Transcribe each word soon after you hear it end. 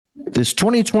This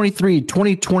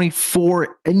 2023-2024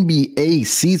 NBA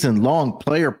season-long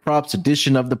player props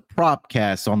edition of the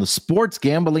Propcast on the Sports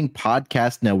Gambling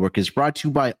Podcast Network is brought to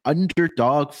you by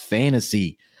Underdog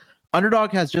Fantasy.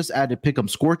 Underdog has just added Pick'em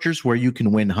Scorchers where you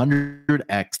can win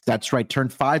 100x. That's right, turn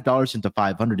 $5 into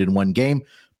 500 in one game.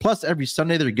 Plus, every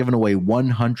Sunday they're giving away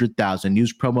 100,000.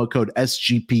 Use promo code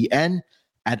SGPN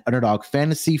at Underdog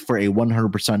Fantasy for a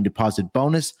 100% deposit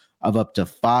bonus of up to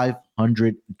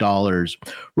 $500.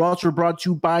 We're also brought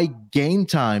to you by Game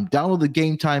Time. Download the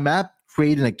Game Time app,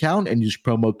 create an account, and use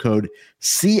promo code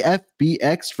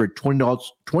CFBX for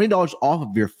 $20 off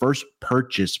of your first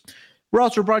purchase. We're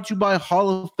also brought to you by Hall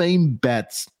of Fame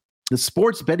Bets, the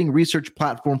sports betting research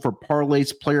platform for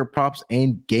parlays, player props,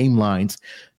 and game lines.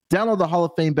 Download the Hall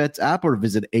of Fame Bets app or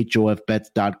visit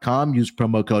hofbets.com. Use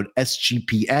promo code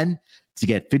SGPN to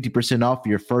get 50% off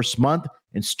your first month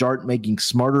and start making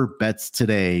smarter bets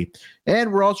today.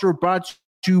 And we're also brought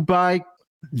to you by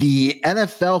the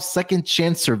NFL Second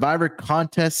Chance Survivor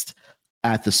Contest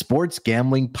at the Sports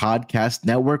Gambling Podcast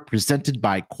Network, presented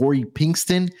by Corey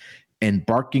Pinkston and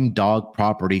Barking Dog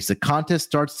Properties. The contest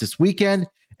starts this weekend,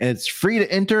 and it's free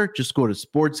to enter. Just go to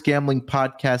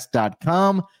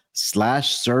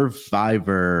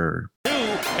sportsgamblingpodcast.com/survivor.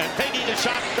 And taking a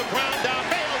shot to ground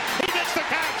downfield. He missed the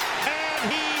catch,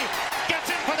 and he gets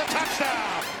in for the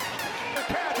touchdown. The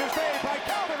catch is made by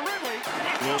Calvin Ridley.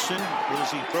 Wilson,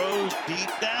 as he throws deep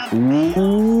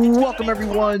down. Welcome,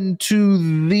 everyone,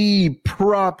 to the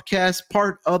Propcast,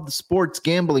 part of the Sports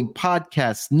Gambling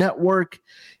Podcast Network.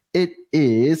 It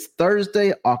is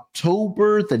Thursday,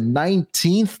 October the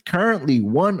 19th, currently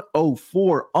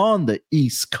 1:04 on the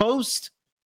East Coast.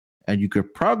 And you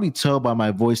could probably tell by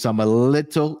my voice I'm a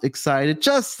little excited,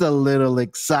 just a little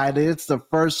excited. It's the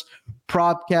first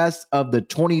Propcast of the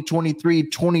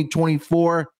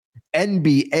 2023-2024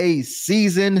 NBA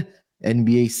season.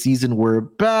 We're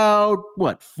about,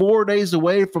 4 days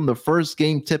away from the first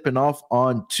game tipping off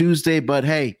on Tuesday. But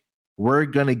hey, we're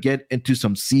going to get into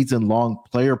some season-long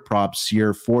player props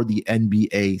here for the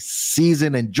NBA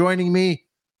season. And joining me,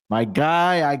 my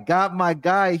guy, I got my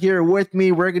guy here with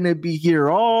me. We're going to be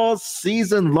here all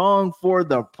season long for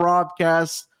the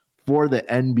Propcast for the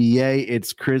NBA.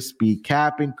 It's Chris B.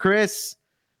 Cap. And Chris,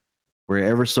 we're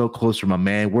ever so close from my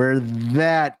man. We're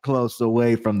that close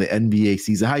away from the NBA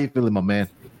season. How you feeling, my man?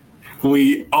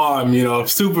 We are,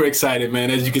 super excited,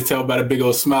 man. As you can tell by the big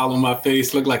old smile on my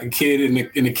face, look like a kid in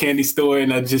the candy store.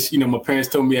 And I just, my parents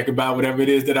told me I could buy whatever it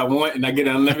is that I want, and I get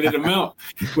an unlimited amount.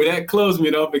 We're that close,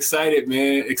 I'm excited,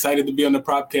 man. Excited to be on the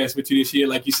Propcast with you this year.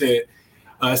 Like you said,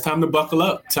 it's time to buckle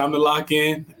up, time to lock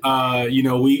in.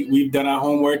 We've done our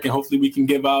homework, and hopefully we can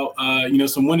give out,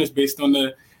 some winners based on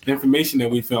the information that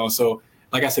we found. So,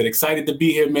 like I said, excited to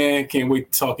be here, man. Can't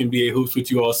wait to talk NBA hoops with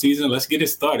you all season. Let's get it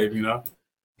started,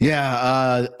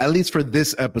 Yeah, at least for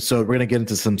this episode, we're going to get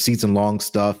into some season-long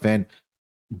stuff. And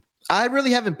I really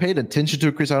haven't paid attention to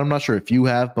it, Chris. I'm not sure if you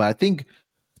have, but I think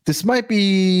this might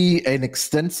be an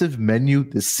extensive menu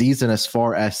this season as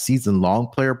far as season-long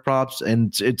player props.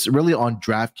 And it's really on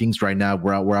DraftKings right now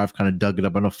where I've kind of dug it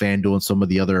up. I know FanDuel and some of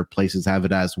the other places have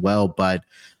it as well. But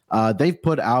they've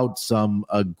put out some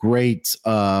great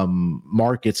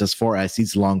markets as far as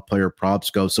season-long player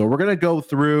props go. So we're going to go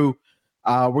through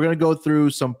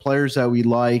some players that we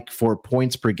like for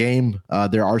points per game.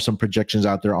 There are some projections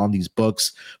out there on these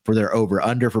books for their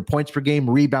over-under for points per game,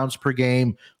 rebounds per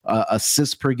game,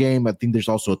 assists per game. I think there's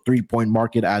also a three-point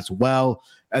market as well.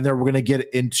 And then we're going to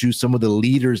get into some of the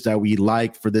leaders that we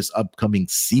like for this upcoming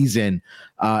season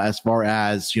as far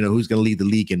as, who's going to lead the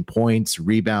league in points,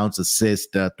 rebounds, assists,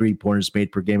 three-pointers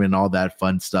made per game, and all that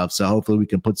fun stuff. So hopefully we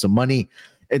can put some money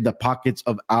in the pockets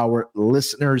of our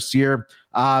listeners here.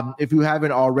 If you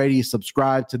haven't already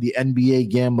subscribed to the NBA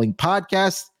Gambling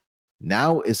Podcast,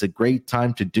 now is a great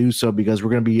time to do so, because we're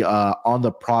going to be on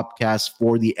the Propcast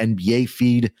for the NBA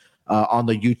feed on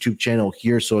the YouTube channel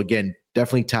here. So again,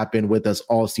 definitely tap in with us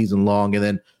all season long, and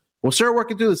then we'll start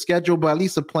working through the schedule. But at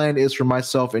least the plan is for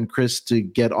myself and Chris to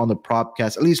get on the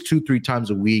Propcast at least 2-3 times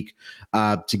a week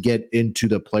to get into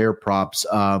the player props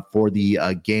for the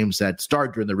games that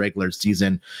start during the regular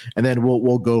season, and then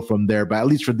we'll go from there. But at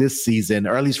least for this season,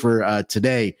 or at least for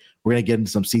today, we're gonna get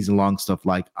into some season long stuff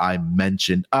like I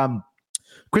mentioned.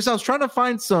 Chris, I was trying to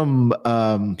find some,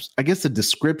 I guess, a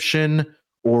description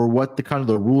or what the kind of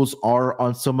the rules are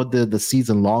on some of the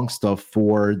season long stuff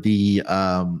for the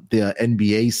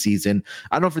NBA season.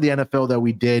 I know for the NFL that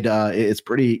we did, it's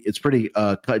pretty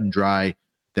cut and dry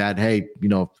that, hey,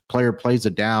 player plays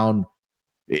it down,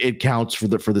 it counts for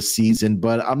the season.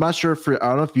 But I'm not sure I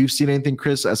don't know if you've seen anything,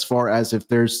 Chris, as far as if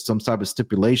there's some type of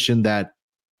stipulation that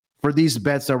for these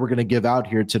bets that we're going to give out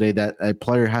here today, that a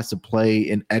player has to play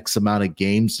in X amount of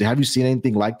games. Have you seen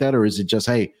anything like that, or is it just,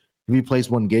 hey, if he plays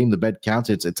one game, the bet counts?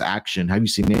 It's action. Have you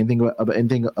seen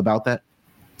anything about that?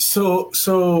 So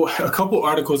a couple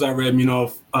articles I read,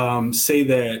 say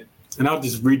that, and I'll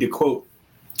just read the quote: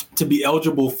 to be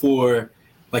eligible for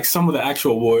like some of the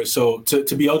actual awards. So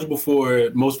to be eligible for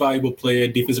most valuable player,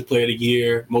 defensive player of the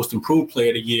year, most improved player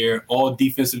of the year, all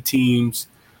defensive teams,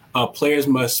 players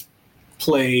must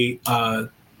play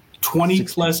 20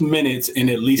 plus minutes in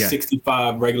at least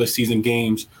 65 regular season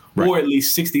games, or at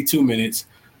least 62 minutes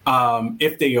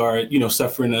if they are,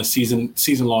 suffering a season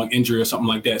long injury or something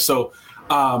like that. So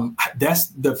that's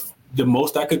the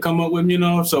most I could come up with,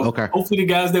 So hopefully the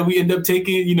guys that we end up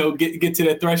taking, get to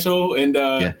that threshold, and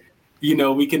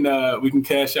we can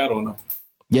cash out on them.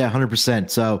 Yeah, 100%.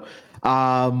 So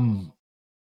I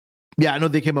know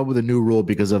they came up with a new rule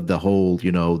because of the whole,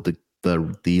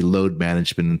 the load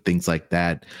management and things like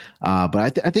that.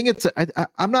 But I think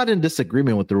I'm not in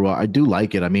disagreement with the rule. I do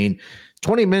like it. I mean,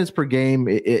 20 minutes per game,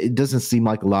 it doesn't seem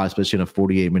like a lot, especially in a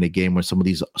 48-minute game where some of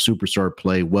these superstars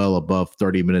play well above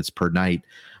 30 minutes per night.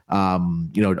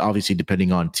 Obviously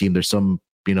depending on team, there's some,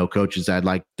 coaches that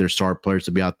like their star players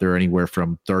to be out there anywhere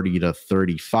from 30 to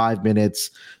 35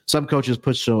 minutes. Some coaches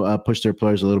push their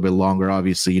players a little bit longer.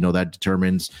 Obviously, that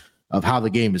determines of how the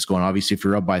game is going. Obviously, if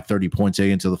you're up by 30 points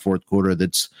into the fourth quarter,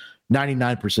 that's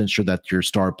 99% sure that your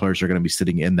star players are going to be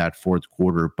sitting in that fourth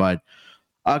quarter. But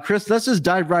Chris, let's just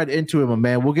dive right into it, my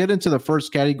man. We'll get into the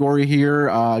first category here.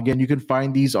 Again, you can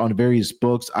find these on various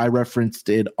books. I referenced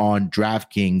it on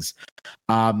DraftKings.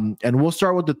 And we'll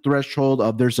start with the threshold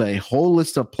of there's a whole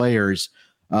list of players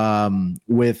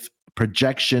with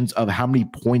projections of how many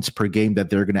points per game that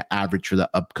they're going to average for the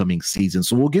upcoming season.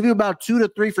 So we'll give you about 2 to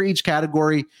 3 for each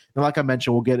category. And like I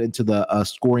mentioned, we'll get into the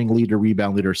scoring leader,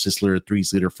 rebound leader, assist leader,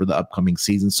 threes leader for the upcoming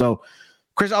season. So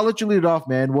Chris, I'll let you lead it off,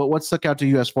 man. What stuck out to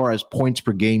you as far as points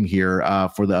per game here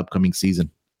for the upcoming season?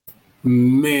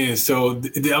 Man, so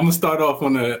I'm gonna start off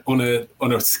on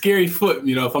a scary foot.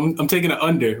 If I'm taking an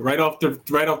under right off the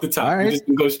top, right. I'm just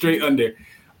gonna go straight under.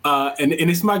 And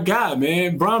it's my guy,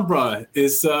 man, Bron.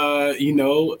 It's I'm a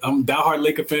diehard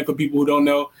Laker fan. For people who don't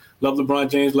know, love LeBron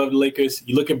James, love the Lakers.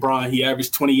 You look at Bron, he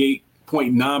averaged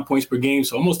 28.9 points per game,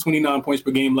 so almost 29 points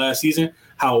per game last season.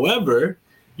 However,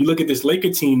 you look at this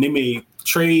Laker team, they made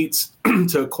trades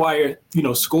to acquire,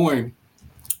 scoring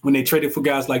when they traded for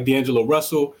guys like D'Angelo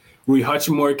Russell. Rui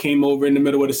Hachimura came over in the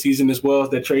middle of the season as well as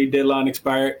that trade deadline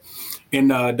expired. And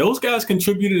those guys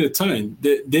contributed a ton.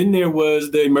 Then there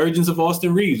was the emergence of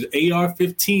Austin Reeves,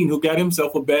 AR-15, who got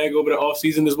himself a bag over the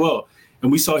offseason as well.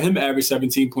 And we saw him average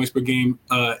 17 points per game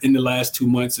in the last 2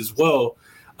 months as well.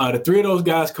 The three of those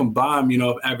guys combined,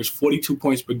 have averaged 42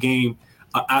 points per game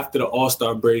after the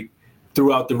All-Star break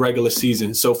throughout the regular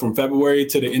season. So from February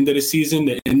to the end of the season,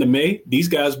 the end of May, these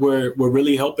guys were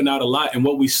really helping out a lot. And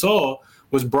what we saw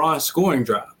was Bron's scoring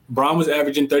drop. Bron was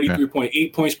averaging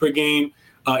 33.8 points per game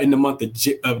in the month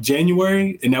of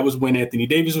January, and that was when Anthony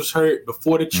Davis was hurt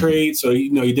before the trade. So, he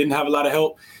didn't have a lot of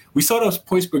help. We saw those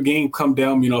points per game come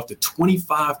down, off to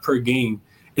 25 per game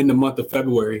in the month of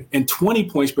February and 20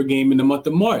 points per game in the month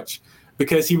of March,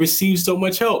 because he received so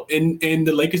much help. And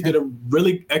the Lakers did a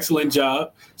really excellent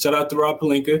job. Shout out to Rob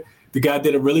Pelinka. The guy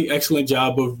did a really excellent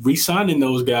job of re-signing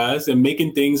those guys and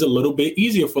making things a little bit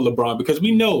easier for LeBron, because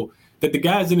we know that the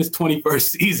guy's in his 21st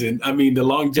season. I mean, the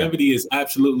longevity is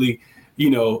absolutely,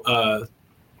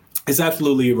 it's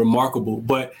absolutely remarkable.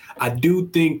 But I do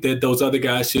think that those other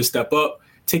guys should step up,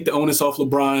 take the onus off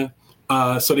LeBron,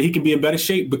 so that he can be in better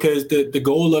shape, because the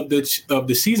goal of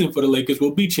the season for the Lakers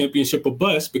will be championship or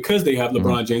bust, because they have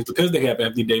LeBron James, because they have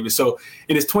Anthony Davis. So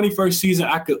in his 21st season,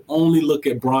 I could only look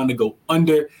at Bron to go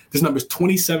under. This number is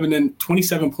 27 and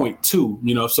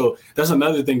 27.2. So that's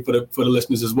another thing for the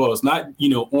listeners as well. It's not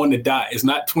on the dot. It's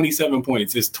not 27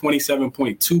 points. It's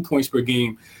 27.2 points per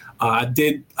game. I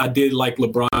did like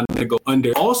LeBron to go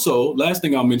under. Also, last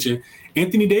thing I'll mention,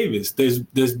 Anthony Davis.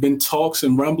 There's been talks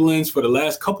and rumblings for the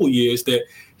last couple years that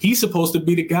he's supposed to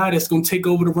be the guy that's going to take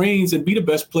over the reins and be the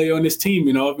best player on this team.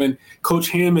 And Coach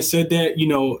Ham has said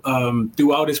that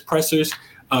throughout his pressers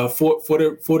for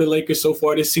the Lakers so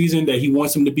far this season, that he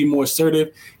wants him to be more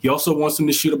assertive. He also wants him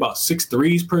to shoot about 6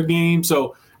 threes per game.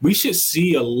 So we should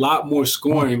see a lot more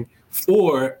scoring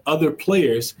for other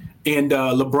players, and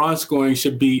LeBron's scoring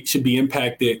should be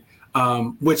impacted.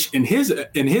 Which in his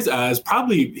eyes,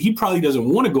 he probably doesn't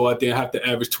want to go out there and have to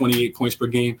average 28 points per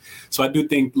game. So I do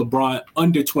think LeBron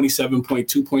under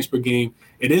 27.2 points per game.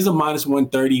 It is a minus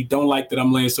 130. Don't like that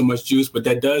I'm laying so much juice, but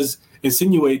that does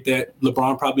insinuate that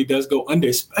LeBron probably does go under,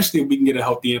 especially if we can get a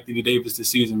healthy Anthony Davis this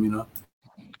season.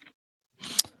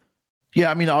 Yeah,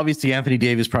 I mean, obviously, Anthony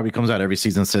Davis probably comes out every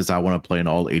season and says, I want to play in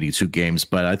all 82 games.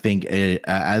 But I think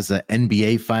as an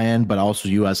NBA fan, but also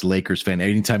you as a Lakers fan,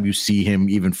 anytime you see him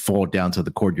even fall down to the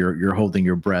court, you're holding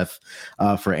your breath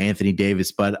for Anthony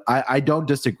Davis. But I don't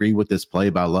disagree with this play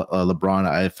about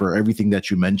LeBron. For everything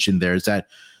that you mentioned there is that,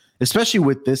 especially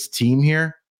with this team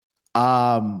here,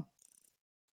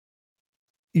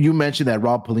 you mentioned that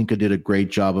Rob Pelinka did a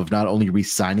great job of not only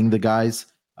re-signing the guys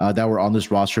that were on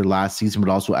this roster last season, but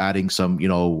also adding some,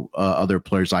 other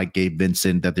players like Gabe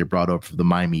Vincent that they brought up for the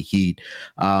Miami Heat.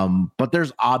 But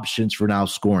there's options for now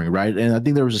scoring, right? And I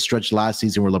think there was a stretch last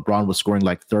season where LeBron was scoring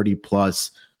like 30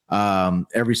 plus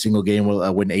every single game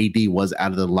when AD was out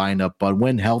of the lineup. But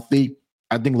when healthy,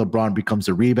 I think LeBron becomes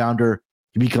a rebounder.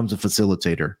 He becomes a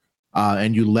facilitator.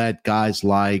 And you let guys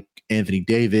like Anthony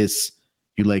Davis,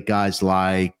 you let guys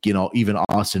like, even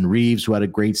Austin Reeves, who had a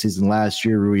great season last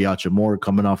year, Rui Hachimura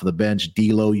coming off of the bench,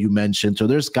 D'Lo you mentioned. So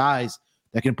there's guys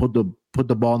that can put the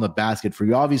ball in the basket for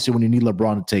you. Obviously, when you need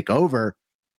LeBron to take over,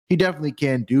 he definitely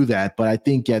can do that. But I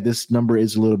think, this number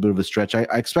is a little bit of a stretch. I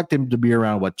expect him to be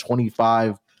around,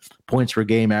 25 points per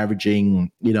game,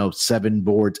 averaging, 7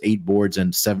 boards, 8 boards,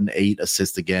 and 7 to 8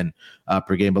 assists again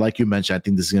per game. But like you mentioned, I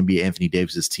think this is going to be Anthony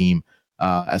Davis's team.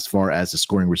 As far as the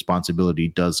scoring responsibility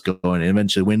does go. And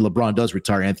eventually, when LeBron does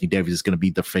retire, Anthony Davis is going to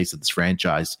be the face of this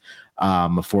franchise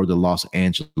for the Los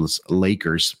Angeles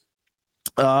Lakers.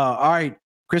 All right,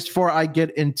 Chris, before I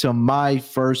get into my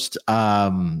first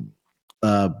player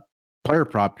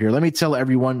prop here, let me tell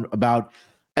everyone about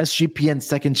SGPN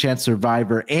Second Chance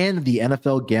Survivor and the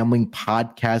NFL Gambling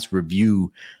Podcast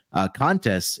Review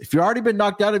contest. If you've already been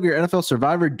knocked out of your NFL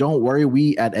Survivor, don't worry.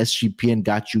 We at SGPN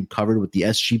got you covered with the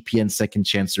SGPN Second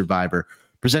Chance Survivor,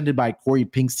 presented by Corey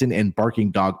Pinkston and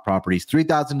Barking Dog Properties.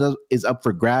 $3,000 is up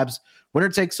for grabs. Winner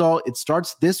takes all. It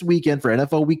starts this weekend for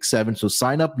NFL Week 7, so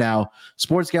sign up now.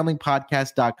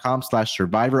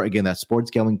 sportsgamblingpodcast.com/survivor. Again, that's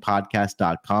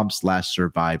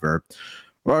sportsgamblingpodcast.com/survivor.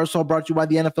 We're also brought to you by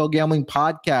the NFL Gambling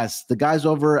Podcast. The guys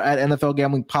over at NFL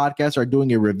Gambling Podcast are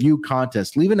doing a review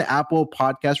contest. Leave an Apple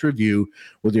Podcast review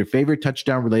with your favorite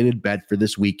touchdown-related bet for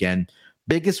this weekend.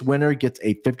 Biggest winner gets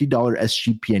a $50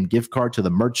 SGPN gift card to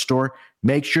the merch store.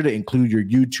 Make sure to include your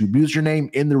YouTube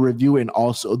username in the review and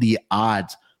also the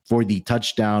odds for the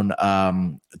touchdown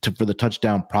for the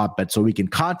touchdown prop bet, so we can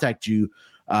contact you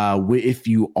if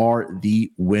you are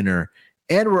the winner.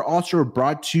 And we're also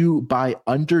brought to you by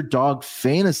Underdog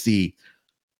Fantasy.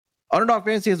 Underdog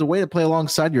Fantasy is a way to play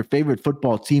alongside your favorite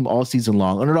football team all season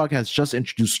long. Underdog has just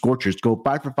introduced Scorchers. Go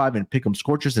 5 for 5 and pick 'em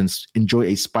Scorchers and enjoy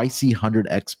a spicy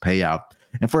 100x payout.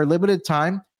 And for a limited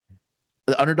time,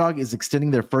 the Underdog is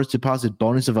extending their first deposit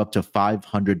bonus of up to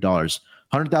 $500.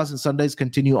 100,000 Sundays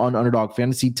continue on Underdog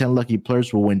Fantasy. 10 lucky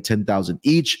players will win $10,000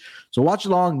 each. So watch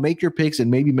along, make your picks,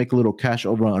 and maybe make a little cash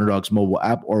over on Underdog's mobile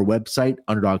app or website,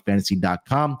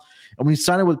 underdogfantasy.com. And when you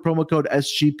sign up with promo code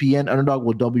SGPN, Underdog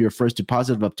will double your first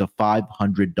deposit of up to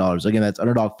 $500. Again, that's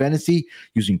Underdog Fantasy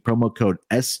using promo code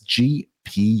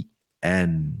SGPN.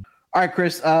 All right,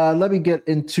 Chris, let me get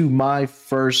into my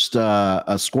first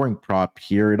scoring prop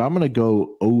here. And I'm going to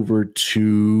go over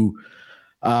to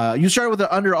you started with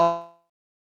the under.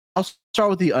 I'll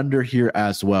start with the under here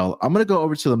as well. I'm going to go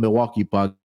over to the Milwaukee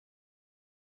Bucks.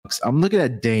 I'm looking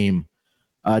at Dame.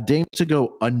 Dame to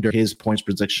go under his points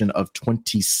prediction of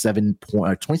 27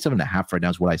 and a half right now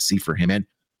is what I see for him. And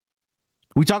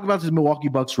we talk about the Milwaukee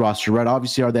Bucks roster, right?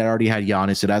 Obviously, they already had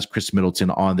Giannis. It has Chris Middleton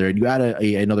on there. And you add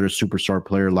another superstar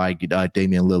player like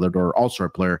Damian Lillard, or all-star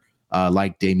player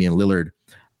like Damian Lillard.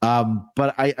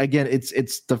 But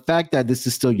it's the fact that this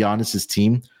is still Giannis's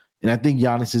team. And I think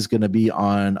Giannis is going to be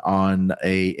on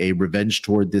a revenge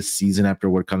tour this season after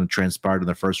what kind of transpired in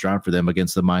the first round for them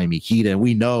against the Miami Heat. And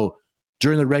we know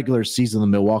during the regular season, the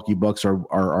Milwaukee Bucks are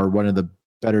one of the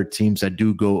better teams that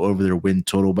do go over their win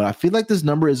total. But I feel like this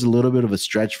number is a little bit of a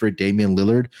stretch for Damian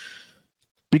Lillard,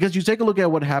 because you take a look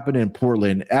at what happened in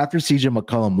Portland after CJ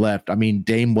McCollum left. I mean,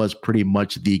 Dame was pretty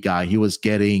much the guy. He was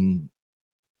getting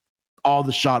all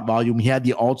the shot volume. He had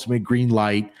the ultimate green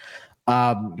light.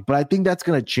 But I think that's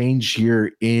going to change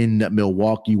here in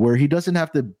Milwaukee, where he doesn't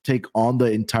have to take on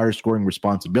the entire scoring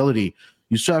responsibility.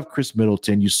 You still have Chris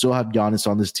Middleton. You still have Giannis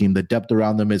on this team. The depth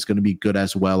around them is going to be good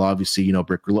as well. Obviously,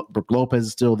 Brook Lopez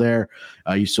is still there.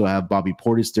 You still have Bobby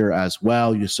Portis there as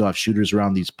well. You still have shooters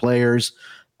around these players.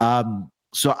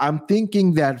 So I'm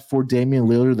thinking that for Damian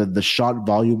Lillard, that the shot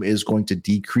volume is going to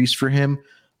decrease for him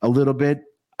a little bit.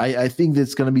 I think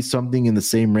that's going to be something in the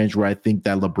same range where I think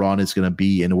that LeBron is going to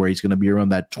be, and where he's going to be around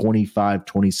that 25,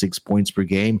 26 points per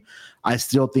game. I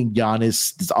still think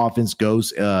Giannis, this offense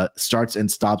starts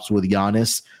and stops with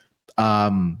Giannis.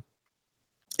 And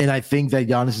And I think that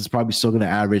Giannis is probably still going to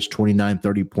average 29,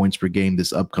 30 points per game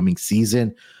this upcoming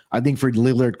season. I think for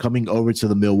Lillard coming over to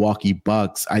the Milwaukee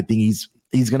Bucks, I think he's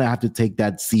going to have to take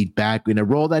that seat back in a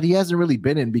role that he hasn't really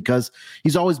been in because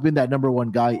he's always been that number one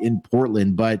guy in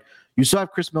Portland. But you still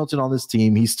have Chris Middleton on this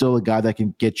team. He's still a guy that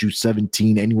can get you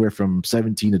anywhere from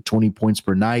 17 to 20 points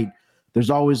per night. There's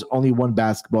always only one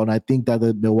basketball. And I think that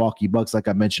the Milwaukee Bucks, like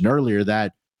I mentioned earlier,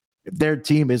 that if their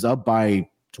team is up by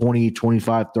 20,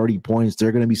 25, 30 points,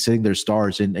 they're going to be sitting their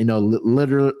stars. And,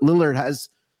 Lillard has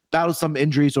battled some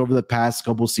injuries over the past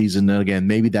couple seasons. And again,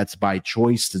 maybe that's by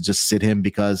choice to just sit him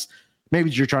because maybe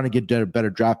you're trying to get better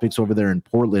draft picks over there in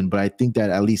Portland. But I think that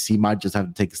at least he might just have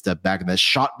to take a step back, and that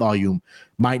shot volume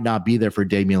might not be there for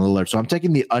Damian Lillard. So I'm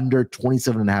taking the under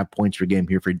 27.5 points per game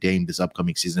here for Dame this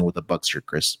upcoming season with the Bucks here,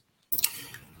 Chris.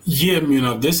 Yeah,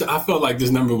 this I felt like this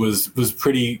number was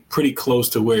pretty close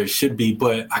to where it should be,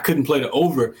 but I couldn't play the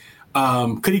over.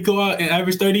 Could he go out and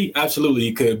average 30? Absolutely,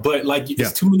 he could. But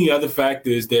it's too many other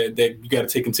factors that you got to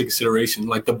take into consideration,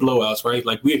 like the blowouts, right?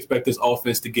 Like we expect this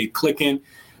offense to get clicking.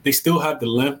 They still have the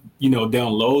length,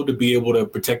 down low to be able to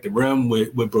protect the rim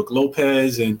with Brook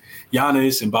Lopez and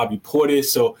Giannis and Bobby Portis.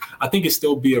 So I think it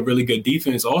still be a really good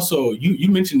defense. Also, you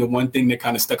mentioned the one thing that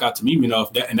kind of stuck out to me,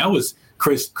 and that was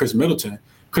Chris Middleton.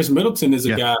 Chris Middleton is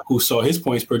a guy who saw his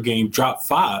points per game drop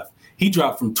 5. He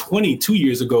dropped from 20 2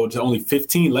 years ago to only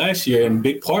 15 last year, and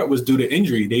big part was due to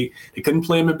injury. They couldn't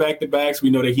play him in back-to-backs. We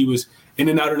know that he was in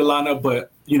and out of the lineup,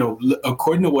 but,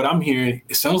 according to what I'm hearing,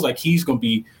 it sounds like he's going to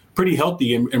be pretty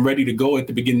healthy and ready to go at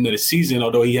the beginning of the season,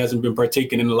 although he hasn't been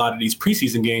partaking in a lot of these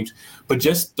preseason games. But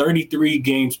just 33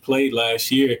 games played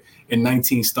last year and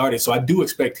 19 started. So I do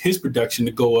expect his production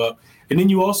to go up. And then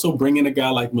you also bring in a guy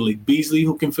like Malik Beasley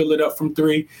who can fill it up from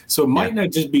 3. So it might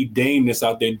not just be Dame that's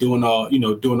out there doing all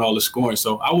the scoring.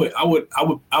 So I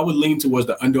would lean towards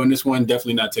the under on this one.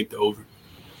 Definitely not take the over.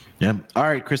 Yeah. All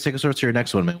right, Chris, take us over to your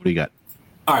next one, man. What do you got?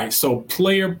 All right, so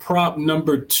player prop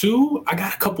number 2, I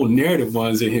got a couple narrative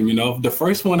ones in him. The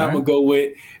first one I'm gonna go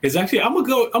with is actually I'm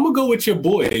gonna go with your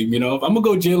boy. I'm gonna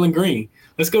go Jalen Green.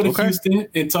 Let's go to Houston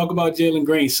and talk about Jalen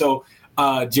Green. So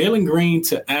Jalen Green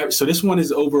to average. So this one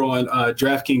is over on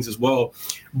DraftKings as well,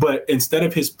 but instead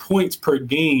of his points per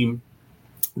game,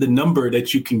 the number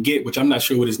that you can get, which I'm not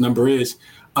sure what his number is.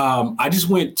 I just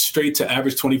went straight to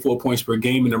average 24 points per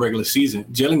game in the regular season.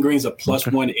 Jalen Green's a plus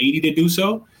 180 to do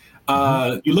so.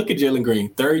 You look at Jalen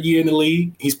Green, 3rd year in the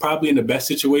league. He's probably in the best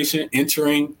situation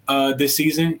entering this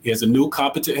season. He has a new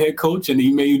competent head coach and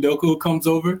Ime Udoka who comes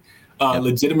over,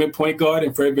 legitimate point guard,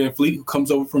 and Fred VanVleet who comes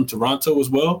over from Toronto as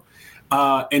well.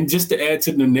 And just to add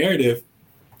to the narrative,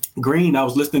 Green, I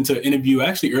was listening to an interview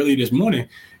actually earlier this morning.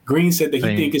 Green said that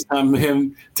he thinks it's time for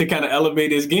him to kind of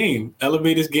elevate his game,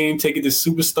 take it to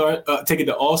superstar, take it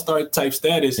to all-star type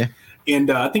status. Yeah.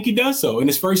 And I think he does so. In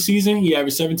his first season, he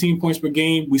averaged 17 points per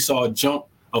game. We saw a jump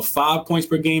of 5 points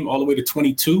per game all the way to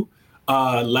 22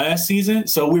 last season.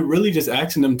 So we're really just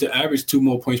asking them to average 2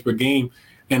 more points per game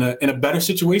in a better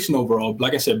situation overall.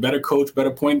 Like I said, better coach,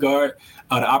 better point guard.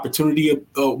 The opportunity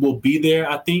will be there,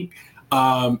 I think.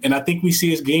 And I think we see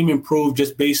his game improve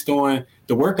just based on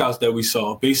the workouts that we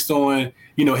saw, based on,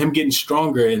 him getting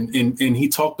stronger. And he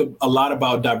talked a lot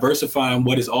about diversifying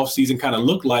what his offseason kind of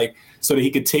looked like so that he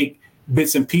could take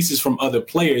bits and pieces from other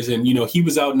players. And, he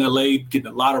was out in LA getting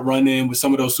a lot of run in with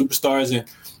some of those superstars. And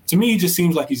to me, it just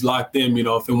seems like he's locked in,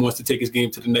 if he wants to take his game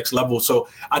to the next level. So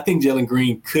I think Jalen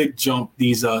Green could jump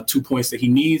these 2 points that he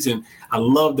needs. And I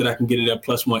love that I can get it at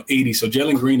plus 180. So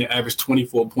Jalen Green to average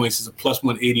 24 points is a plus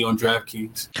 180 on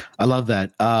DraftKings. I love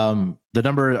that. The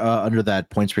number under that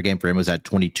points per game for him was at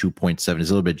 22.7. It's a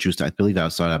little bit juiced. I believe I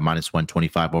saw at minus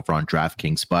 125 over on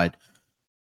DraftKings. But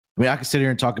I could sit here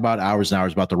and talk about hours and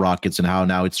hours about the Rockets and how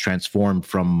now it's transformed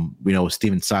from,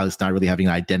 Steven Silas not really having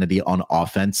an identity on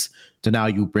offense to now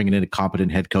you bringing in a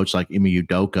competent head coach like Ime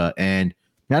Udoka. And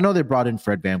I know they brought in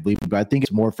Fred VanVleet, but I think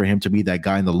it's more for him to be that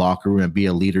guy in the locker room and be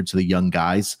a leader to the young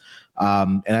guys.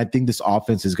 And I think this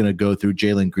offense is going to go through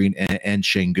Jalen Green and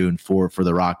Şengün for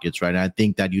the Rockets, right? And I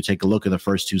think that you take a look at the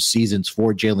first 2 seasons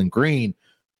for Jalen Green,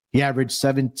 he averaged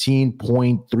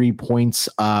 17.3 points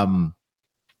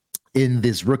in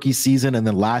this rookie season, and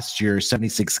then last year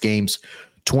 76 games,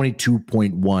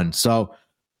 22.1. So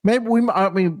maybe we're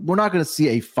not going to see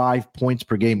a 5 points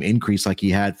per game increase like he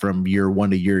had from year 1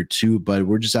 to year 2, but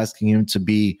we're just asking him to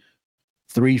be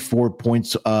 3-4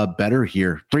 points better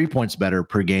here, 3 points better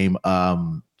per game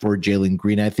for Jalen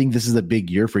Green. I think this is a big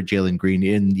year for Jalen Green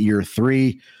in year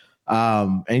 3.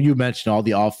 And you mentioned all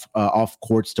the off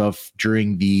court stuff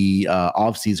during the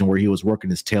off season where he was working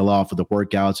his tail off with the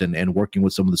workouts and working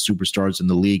with some of the superstars in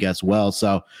the league as well.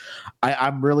 So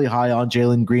I'm really high on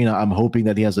Jalen Green. I'm hoping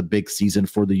that he has a big season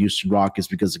for the Houston Rockets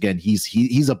because again,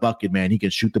 he's a bucket man. He can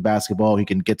shoot the basketball. He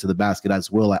can get to the basket at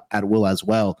will as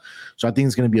well. So I think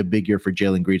it's going to be a big year for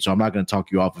Jalen Green. So I'm not going to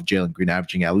talk you off of Jalen Green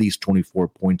averaging at least 24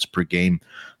 points per game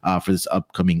for this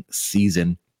upcoming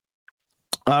season.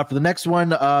 For the next one,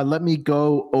 let me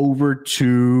go over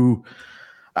to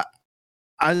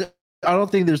I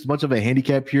don't think there's much of a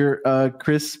handicap here,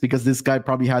 Chris, because this guy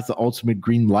probably has the ultimate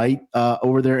green light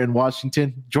over there in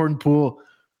Washington. Jordan Poole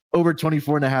over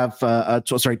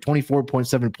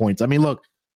 24.7 points. I mean, look,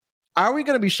 are we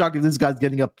going to be shocked if this guy's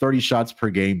getting up 30 shots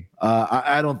per game?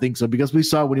 I don't think so, because we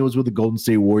saw when he was with the Golden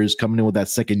State Warriors coming in with that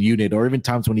second unit, or even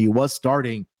times when he was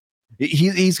starting,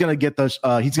 he's going to get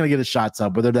the shots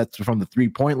up, whether that's from the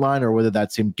 3-point line or whether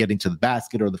that's him getting to the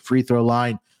basket or the free throw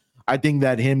line. I think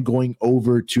that him going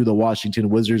over to the Washington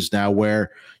Wizards now,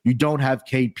 where you don't have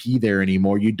KP there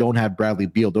anymore, you don't have Bradley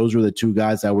Beal. Those were the two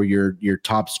guys that were your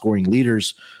top scoring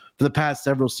leaders for the past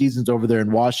several seasons over there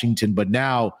in Washington. But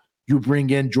now you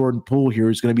bring in Jordan Poole here,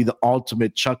 who's going to be the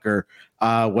ultimate chucker,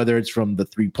 whether it's from the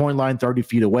 3-point line, 30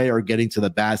 feet away, or getting to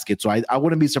the basket. So I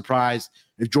wouldn't be surprised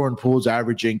if Jordan Poole is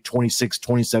averaging 26,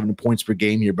 27 points per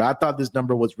game here. But I thought this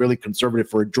number was really conservative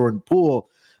for Jordan Poole,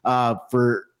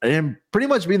 for him pretty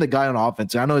much being the guy on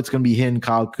offense. I know it's going to be him,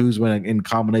 Kyle Kuzma, in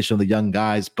combination of the young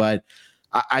guys, but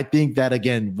I think that,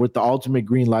 again, with the ultimate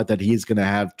green light that he's going to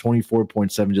have,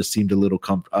 24.7 just seemed a little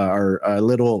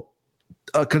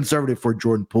conservative for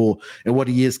Jordan Poole and what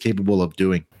he is capable of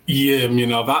doing. Yeah, I'm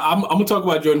gonna talk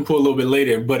about Jordan Poole a little bit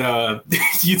later, but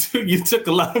you took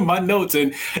a lot of my notes,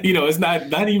 and it's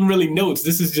not even really notes.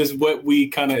 This is just what we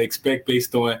kind of expect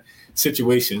based on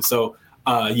situation. So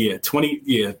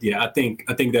 20, I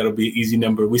think that'll be an easy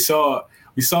number. We saw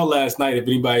last night, if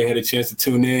anybody had a chance to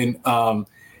tune in,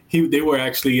 they were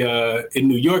actually in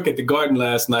New York at the Garden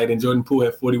last night, and Jordan Poole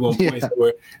had 41 points.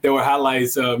 There were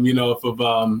highlights, I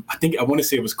want to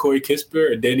say it was Corey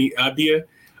Kispert or Danny Avdia.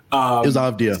 It was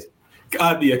Avdia.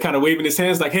 Avdia kind of waving his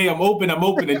hands like, "Hey, I'm open,"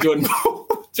 and Jordan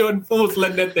Poole's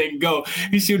letting that thing go.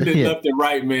 He's shooting it left and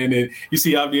right, man. And you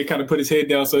see Avdia kind of put his head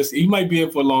down. So he might be in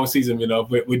for a long season,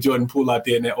 with Jordan Poole out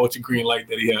there in that ultra green light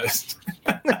that he has.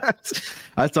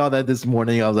 I saw that this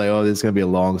morning. I was like, oh, this is going to be a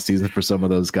long season for some of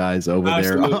those guys over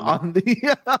there on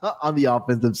the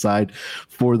offensive side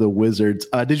for the Wizards.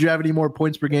 Did you have any more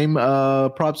points per game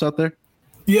props out there?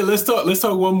 Yeah, let's talk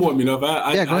one more. Go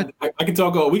ahead. I can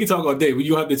talk we can talk all day, but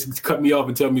you have to cut me off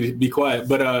and tell me to be quiet.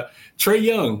 But Trae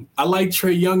Young, I like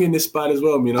Trae Young in this spot as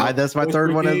well. That's my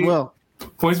third one as well.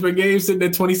 Points per game sitting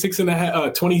at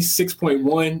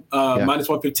 26.1, minus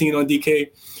 115 on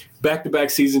DK. Back-to-back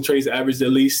season, Trae's averaged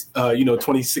at least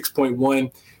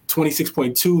 26.1,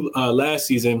 26.2 last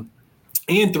season,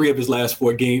 and three of his last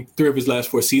four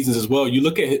seasons as well. You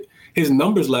look at his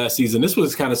numbers last season. This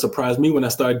was kind of surprised me when I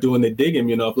started doing the digging.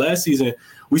 Last season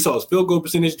we saw his field goal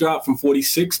percentage drop from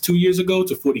 46 2 years ago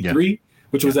to 43,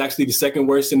 which was actually the second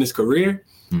worst in his career.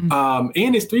 Mm-hmm.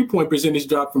 And his 3-point percentage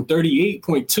dropped from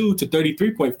 38.2 to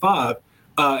 33.5,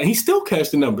 and he still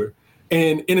cashed the number.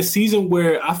 And in a season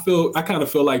where I kind of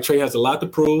feel like Trae has a lot to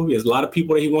prove, he has a lot of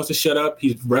people that he wants to shut up.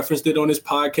 He's referenced it on his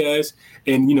podcast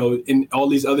and, in all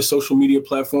these other social media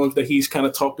platforms that he's kind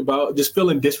of talked about, just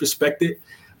feeling disrespected.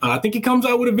 I think he comes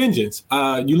out with a vengeance.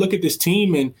 You look at this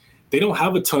team and they don't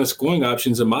have a ton of scoring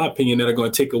options, in my opinion, that are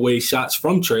going to take away shots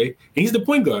from Trae. And he's the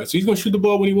point guard, so he's going to shoot the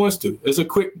ball when he wants to. It's a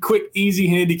quick, easy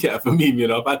handicap for me.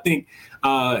 I think,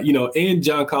 and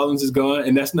John Collins is gone,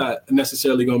 and that's not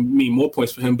necessarily going to mean more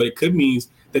points for him, but it could mean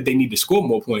that they need to score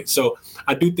more points. So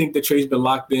I do think that Trae's been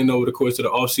locked in over the course of the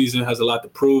offseason, has a lot to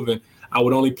prove, and I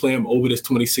would only play him over this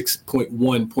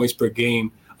 26.1 points per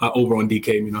game over on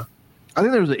DK. I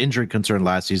think there was an injury concern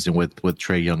last season with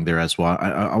Trae Young there as well.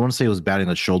 I want to say it was batting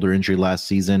a shoulder injury last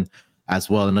season as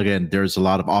well. And again, there's a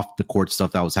lot of off the court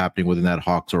stuff that was happening within that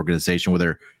Hawks organization,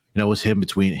 where it was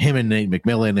between him and Nate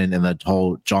McMillan and the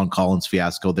whole John Collins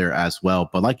fiasco there as well.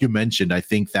 But like you mentioned, I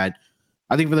think for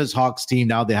this Hawks team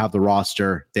now, they have the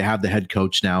roster, they have the head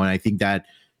coach now, and I think that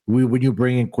when you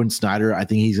bring in Quinn Snyder, I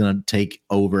think he's going to take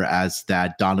over as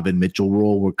that Donovan Mitchell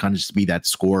role, where kind of just be that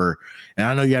scorer. And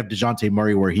I know you have DeJounte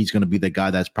Murray, where he's going to be the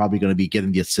guy that's probably going to be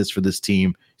getting the assists for this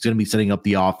team. He's going to be setting up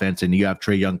the offense, and you have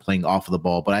Trae Young playing off of the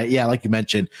ball. But like you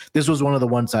mentioned, this was one of the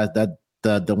ones that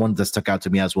the ones that stuck out to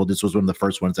me as well. This was one of the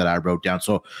first ones that I wrote down.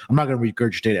 So I'm not going to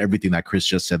regurgitate everything that Chris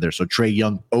just said there. So Trae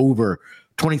Young over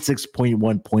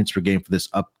 26.1 points per game for this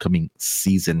upcoming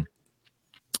season.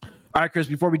 All right, Chris,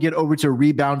 before we get over to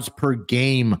rebounds per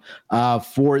game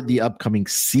for the upcoming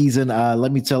season,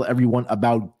 let me tell everyone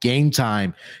about Game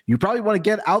Time. You probably want to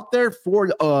get out there for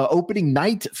opening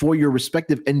night for your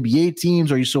respective NBA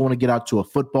teams, or you still want to get out to a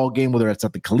football game, whether it's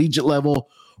at the collegiate level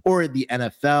or the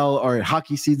NFL, or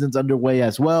hockey season's underway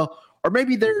as well. Or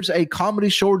maybe there's a comedy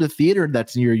show or the theater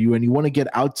that's near you and you want to get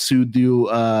out to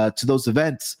those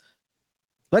events.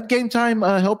 Let Game Time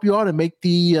help you out and make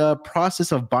the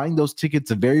process of buying those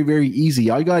tickets very, very easy.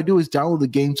 All you got to do is download the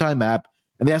Game Time app,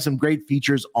 and they have some great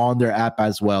features on their app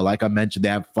as well. Like I mentioned, they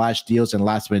have flash deals and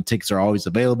last-minute tickets are always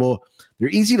available. They're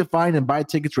easy to find and buy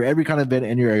tickets for every kind of event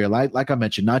in your area, like I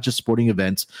mentioned, not just sporting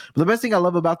events. But the best thing I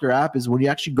love about their app is when you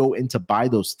actually go in to buy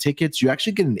those tickets, you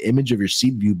actually get an image of your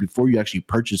seat view before you actually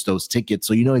purchase those tickets.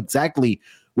 So you know exactly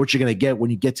what you're going to get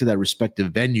when you get to that respective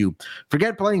venue.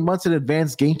 Forget planning months in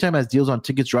advance. Game Time has deals on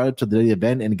tickets right up to the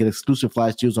event and get exclusive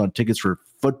flash deals on tickets for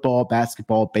football,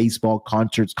 basketball, baseball,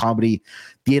 concerts, comedy,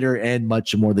 theater, and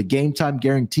much more. The Game Time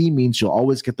guarantee means you'll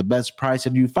always get the best price,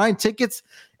 and you find tickets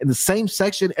in the same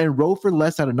section and row for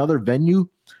less at another venue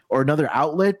or another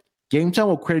outlet. Game Time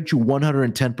will credit you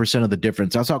 110% of the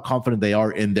difference. That's how confident they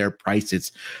are in their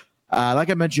prices. Like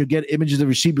I mentioned, you get images of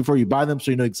your seat before you buy them,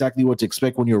 so you know exactly what to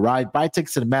expect when you arrive. Buy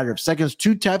tickets in a matter of seconds,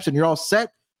 2 taps, and you're all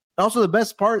set. Also, the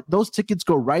best part, those tickets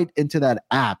go right into that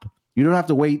app. You don't have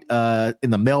to wait in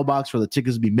the mailbox for the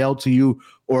tickets to be mailed to you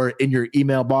or in your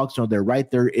email box. No, they're right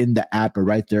there in the app or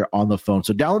right there on the phone.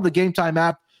 So download the Game Time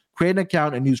app, create an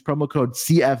account, and use promo code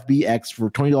CFBX for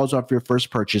 $20 off your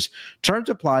first purchase. Terms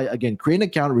apply. Again, create an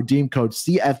account, redeem code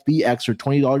CFBX for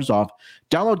 $20 off.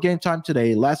 Download Game Time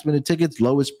today. Last-minute tickets,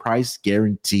 lowest price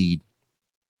guaranteed.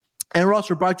 And we're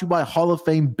also brought to you by Hall of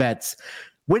Fame Bets.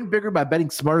 Win bigger by betting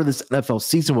smarter this NFL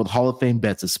season with Hall of Fame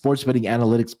Bets, a sports betting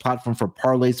analytics platform for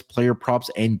parlays, player props,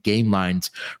 and game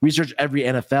lines. Research every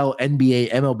NFL,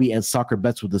 NBA, MLB, and soccer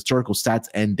bets with historical stats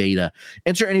and data.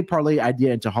 Enter any parlay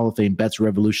idea into Hall of Fame Bets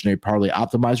revolutionary parlay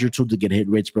optimizer tool to get hit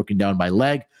rates broken down by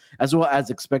leg, as well as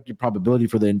expected probability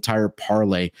for the entire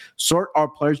parlay. Sort our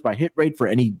players by hit rate for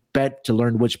any bet to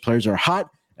learn which players are hot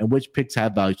and which picks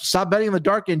have value. Stop betting in the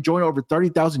dark and join over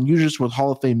 30,000 users with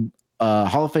Hall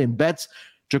of Fame Bets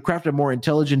to craft a more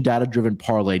intelligent, data-driven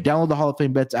parlay. Download the Hall of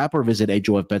Fame Bets app or visit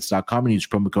HOFBets.com and use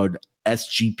promo code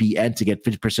SGPN to get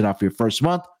 50% off your first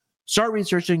month. Start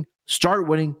researching, start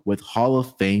winning with Hall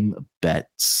of Fame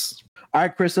Bets. All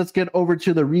right, Chris, let's get over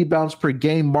to the rebounds per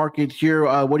game market here.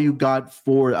 What do you got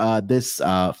for this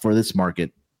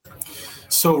market?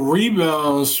 So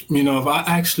rebounds, if I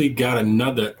actually got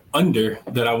another under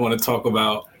that I want to talk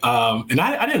about, and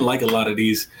I didn't like a lot of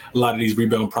these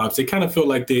rebound props. They kind of felt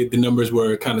like the numbers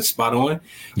were kind of spot on,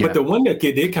 but the one that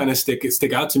did kind of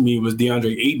stick out to me was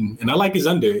DeAndre Ayton, and I like his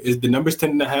under. Is the numbers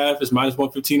 10.5? Is minus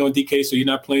 115 on DK, so you're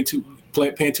not paying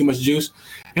too much juice.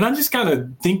 And I'm just kind of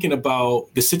thinking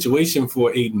about the situation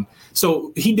for Ayton.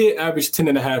 So he did average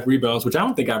 10.5 rebounds, which I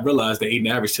don't think I realized that Ayton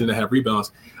averaged 10.5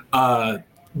 rebounds.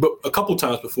 But a couple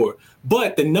times before.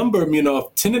 But the number,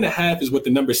 10.5 is what the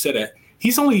number set at.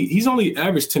 He's only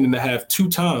averaged 10.5 2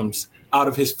 times out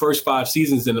of his first 5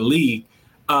 seasons in the league.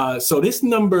 So this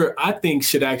number, I think,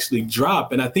 should actually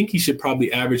drop, and I think he should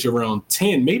probably average around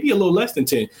 10, maybe a little less than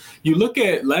 10. You look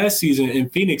at last season in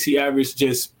Phoenix, he averaged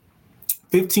just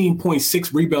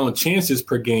 15.6 rebound chances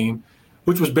per game,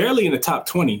 which was barely in the top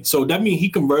 20. So that means he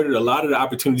converted a lot of the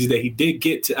opportunities that he did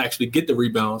get to actually get the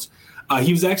rebounds.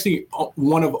 He was actually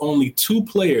one of only 2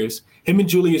 players. Him and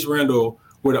Julius Randle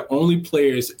were the only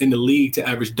players in the league to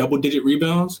average double-digit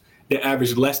rebounds that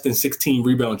averaged less than 16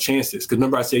 rebound chances. Because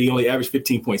remember, I said he only averaged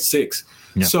 15.6.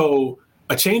 Yeah. So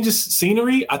a change of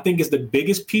scenery, I think, is the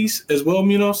biggest piece as well,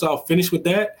 So I'll finish with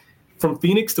that. From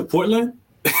Phoenix to Portland,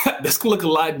 that's going to look a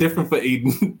lot different for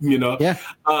Ayton, Yeah.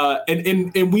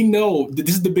 And we know that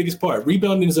this is the biggest part.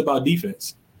 Rebounding is about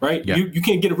defense, right? Yeah. You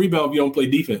can't get a rebound if you don't play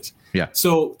defense. Yeah.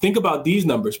 So think about these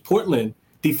numbers. Portland,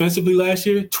 defensively last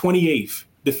year, 28th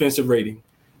defensive rating.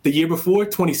 The year before,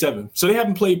 27th. So they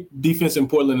haven't played defense in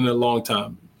Portland in a long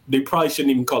time. They probably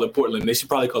shouldn't even call it Portland. They should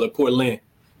probably call it Portland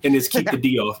and just keep the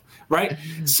D off, right?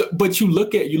 So, but you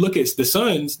look at the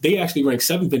Suns, they actually ranked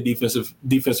 7th in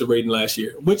defensive rating last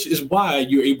year, which is why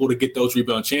you're able to get those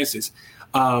rebound chances.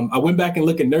 I went back and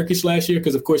looked at Nurkic last year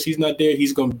because, of course, he's not there.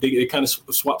 They kind of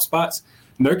swap spots.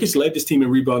 Nurkic led this team in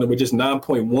rebounding with just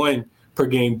 9.1 per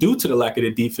game due to the lack of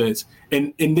the defense.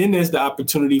 And then there's the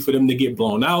opportunity for them to get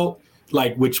blown out.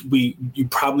 like which you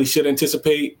probably should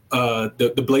anticipate.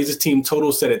 The Blazers team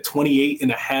total set at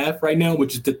 28.5 right now,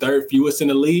 which is the third fewest in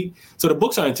the league. So the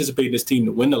books are anticipating this team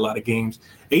to win a lot of games.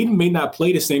 Aiden may not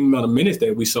play the same amount of minutes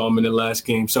that we saw him in the last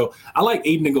game. So I like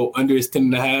Aiden to go under his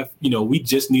 10.5. We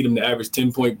just need him to average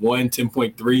 10.1,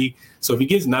 10.3. So if he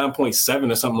gets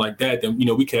 9.7 or something like that, then,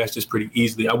 we cash this pretty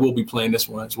easily. I will be playing this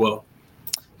one as well.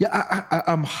 Yeah,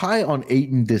 I'm high on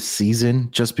Aiden this season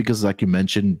just because, like you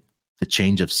mentioned, the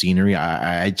change of scenery.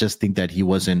 I just think that he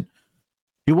wasn't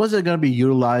going to be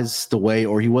utilized the way,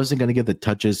 or he wasn't going to get the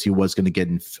touches he was going to get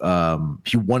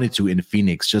he wanted to in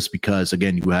Phoenix, just because,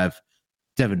 again, you have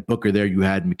Devin Booker there, you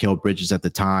had Mikal Bridges at the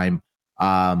time.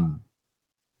 And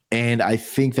I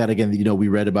think that, again, we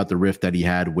read about the rift that he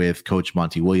had with Coach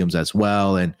Monty Williams as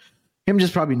well, and him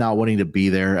just probably not wanting to be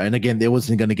there. And again, it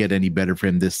wasn't going to get any better for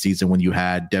him this season when you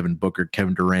had Devin Booker,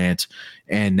 Kevin Durant,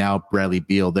 and now Bradley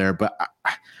Beal there. But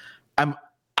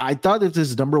I thought if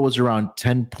this number was around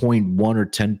 10.1 or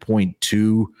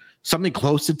 10.2, something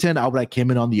close to 10, I would have came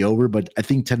in on the over, but I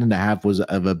think 10.5 was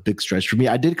of a big stretch for me.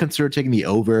 I did consider taking the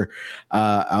over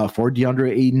for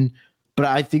DeAndre Ayton, but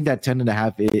I think that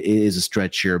 10.5 is a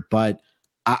stretch here. But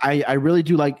I really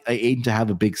do like Ayton to have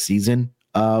a big season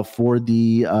for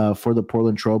the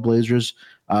Portland Trail Blazers.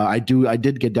 I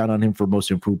did get down on him for Most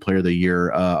Improved Player of the Year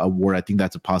award. I think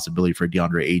that's a possibility for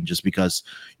DeAndre Ayton, just because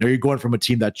you're going from a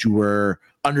team that you were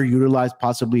underutilized,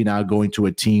 possibly now going to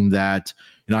a team that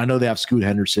I know they have Scoot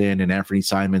Henderson and Anthony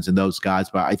Simons and those guys,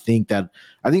 but I think it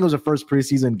was the first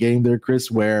preseason game there, Chris,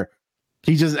 where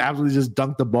he just absolutely just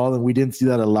dunked the ball, and we didn't see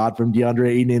that a lot from DeAndre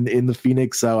Ayton in the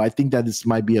Phoenix. So I think that this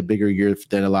might be a bigger year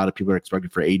than a lot of people are expecting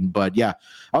for Ayton. But yeah,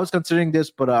 I was considering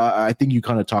this, but I think you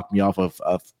kind of talked me off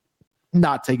of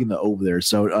not taking the over there.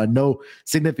 So no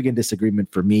significant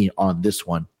disagreement for me on this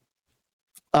one.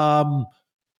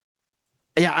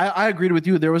 Yeah, I agreed with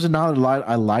you. There was not a lot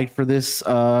I liked for this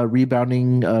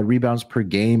rebounds per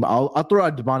game. I'll throw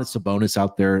out Domantas Sabonis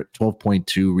out there,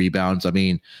 12.2 rebounds. I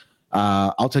mean,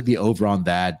 I'll take the over on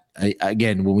that.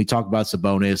 Again, when we talk about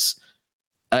Sabonis,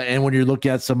 and when you're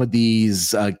looking at some of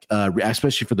these,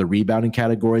 especially for the rebounding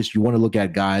categories, you want to look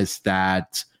at guys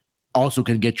that also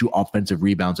can get you offensive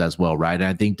rebounds as well, right? And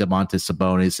I think Domantas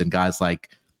Sabonis and guys like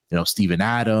Steven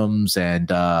Adams and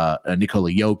Nikola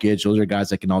Jokic, those are guys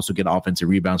that can also get offensive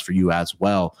rebounds for you as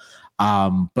well.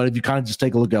 But if you kind of just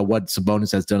take a look at what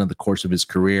Sabonis has done in the course of his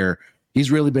career, he's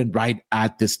really been right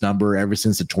at this number ever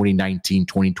since the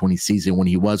 2019-2020 season when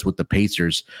he was with the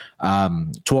Pacers.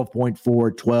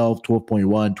 12.4, 12,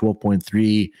 12.1,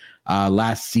 12.3.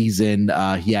 Last season,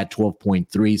 he had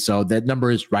 12.3. So that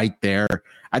number is right there.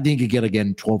 I think you get,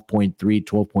 again, 12.3,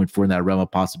 12.4 in that realm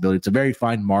of possibility. It's a very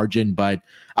fine margin, but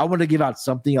I want to give out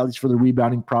something, at least for the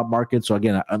rebounding prop market. So,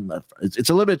 again, it's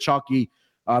a little bit chalky,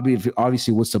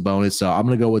 obviously, with Sabonis. So I'm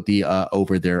going to go with the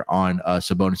over there on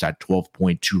Sabonis at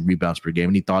 12.2 rebounds per game.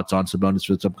 Any thoughts on Sabonis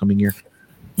for this upcoming year?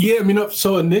 Yeah,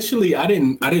 so initially I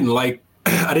didn't like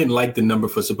the number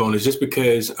for Sabonis just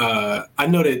because I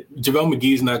know that JaVale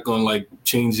McGee's not going to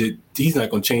change it. He's not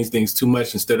going to change things too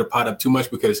much instead of pot up too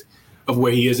much because of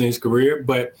where he is in his career.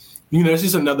 But, it's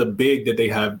just another big that they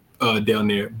have down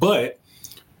there. But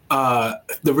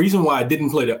the reason why I didn't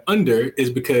play the under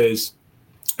is because,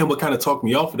 and what kind of talked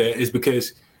me off of that is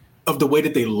because of the way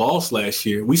that they lost last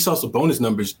year. We saw Sabonis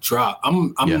numbers drop.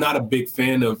 I'm not a big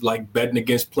fan of betting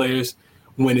against players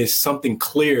when it's something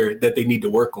clear that they need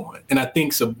to work on. And I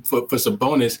think for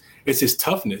Sabonis, it's his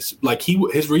toughness.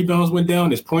 His rebounds went down,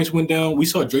 his points went down. We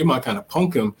saw Draymond kind of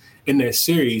punk him in that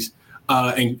series.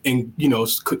 And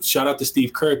shout out to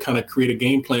Steve Kerr, kind of create a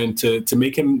game plan to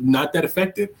make him not that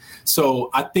effective. So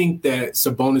I think that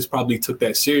Sabonis probably took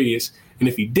that serious. And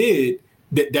if he did,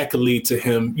 that could lead to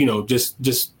him,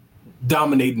 just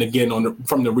dominating again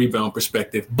from the rebound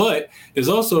perspective. But there's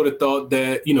also the thought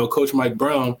that, Coach Mike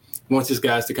Brown wants his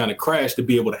guys to kind of crash to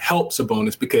be able to help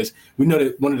Sabonis, because we know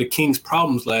that one of the Kings'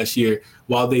 problems last year,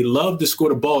 while they love to score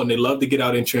the ball and they love to get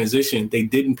out in transition, they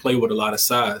didn't play with a lot of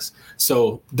size.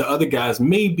 So the other guys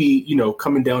may be,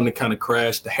 coming down to kind of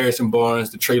crash, the Harrison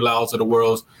Barnes, the Trey Lyles of the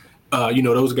world.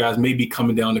 Those guys may be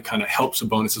coming down to kind of help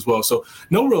Sabonis as well. So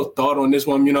no real thought on this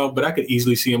one, but I could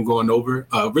easily see him going over.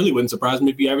 Really wouldn't surprise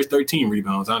me if he averaged 13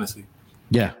 rebounds, honestly.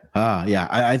 Yeah.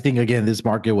 I think, again, this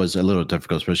market was a little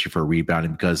difficult, especially for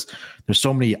rebounding, because there's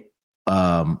so many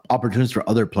opportunities for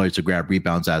other players to grab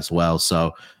rebounds as well.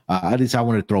 So at least I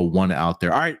want to throw one out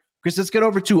there. All right, Chris, let's get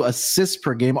over to assists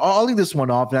per game. I'll leave this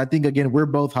one off. And I think, again, we're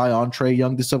both high on Trae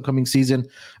Young this upcoming season.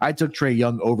 I took Trae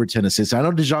Young over 10 assists. I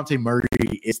know DeJounte Murray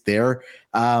is there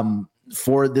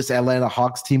for this Atlanta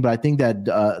Hawks team, but I think that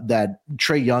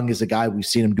Trae Young is a guy we've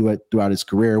seen him do it throughout his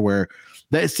career, where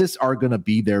the assists are going to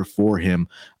be there for him.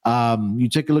 You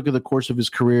take a look at the course of his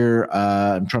career.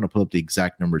 I'm trying to pull up the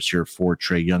exact numbers here for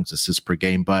Trae Young's assists per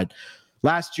game, but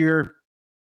last year,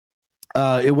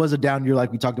 it was a down year,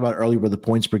 like we talked about earlier with the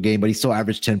points per game, but he still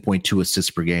averaged 10.2 assists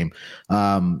per game.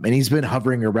 And he's been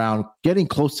hovering around getting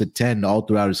close to 10 all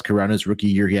throughout his career. On his rookie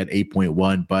year, he had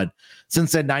 8.1, but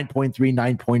since then, 9.3,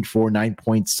 9.4,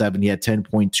 9.7. He had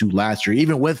 10.2 last year,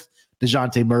 even with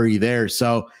DeJounte Murray there.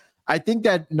 So I think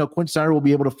that, Quinn Snyder will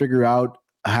be able to figure out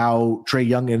how Trae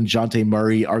Young and DeJounte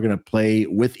Murray are going to play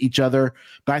with each other.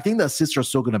 But I think the assists are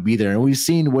still going to be there. And we've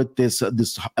seen with this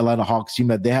Atlanta Hawks team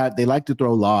that they like to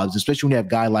throw lobs, especially when you have a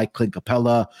guy like Clint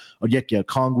Capella or Onyeka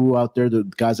Okongwu out there, the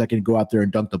guys that can go out there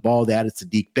and dunk the ball. They added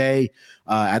Sadiq Bey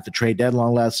at the trade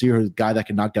deadline last year, a guy that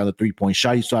can knock down the three-point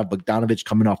shot. You still have Bogdanovich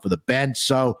coming off of the bench.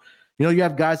 So, you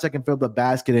have guys that can fill the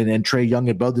basket, and Trae Young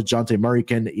and both DeJounte Murray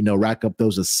can, rack up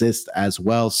those assists as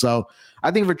well. So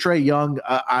I think for Trae Young,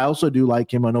 I also do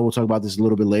like him. I know we'll talk about this a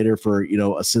little bit later for,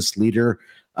 assist leader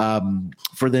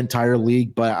for the entire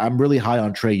league, but I'm really high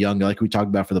on Trae Young. Like we talked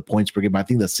about for the points per game, I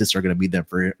think the assists are going to be there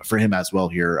for him as well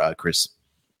here, Chris.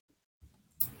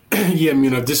 Yeah,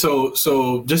 just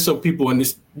so people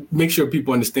make sure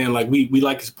people understand, like we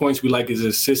like his points, we like his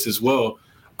assists as well.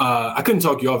 I couldn't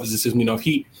talk you off his assists.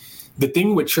 The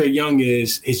thing with Trae Young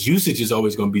is his usage is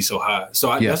always going to be so high.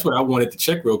 So that's what I wanted to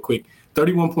check real quick.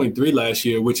 31.3 last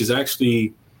year, which is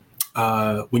actually,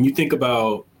 when you think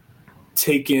about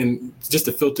taking, just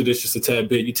to filter this just a tad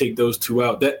bit, you take those two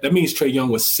out. That means Trae Young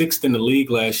was sixth in the league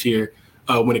last year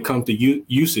when it comes to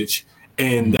usage.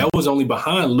 And that was only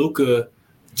behind Luka,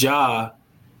 Ja,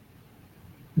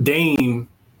 Dame,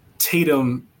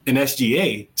 Tatum, and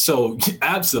SGA. So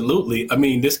absolutely,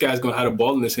 this guy's going to have the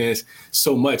ball in his hands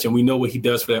so much, and we know what he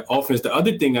does for that offense. The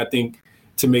other thing I think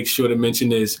to make sure to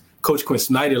mention is Coach Quinn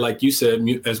Snyder, like you said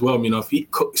as well.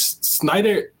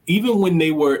 Snyder, even when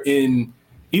he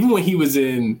was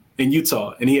in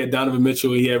Utah and he had Donovan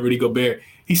Mitchell, he had Rudy Gobert,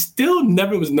 he still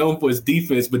never was known for his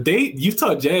defense. But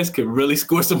Utah Jazz could really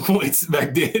score some points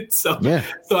back then. So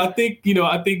I think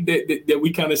that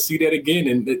we kind of see that again,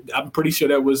 and I'm pretty sure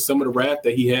that was some of the wrath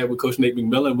that he had with Coach Nate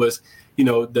McMillan was,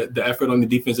 the effort on the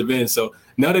defensive end. So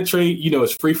now that Trae,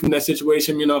 is free from that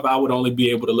situation, if I would only be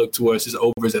able to look towards his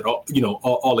overs at all,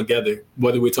 all together,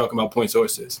 whether we're talking about points or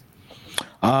assists.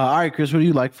 All right, Chris, what do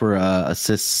you like for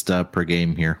assists per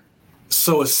game here?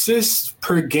 So assists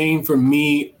per game for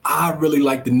me, I really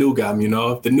like the new guy.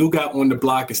 The new guy on the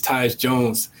block is Tyus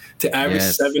Jones to average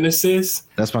 7 assists.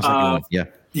 That's my second one. Yeah.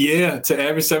 Yeah, to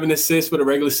average 7 assists for the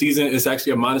regular season is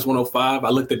actually a minus 105. I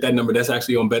looked at that number. That's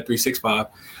actually on Bet365.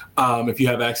 If you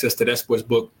have access to that sports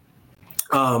book.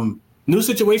 New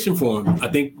situation for him. I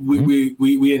think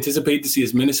we anticipate to see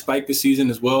his minutes spike this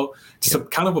season as well. Just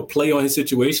kind of a play on his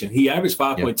situation. He averaged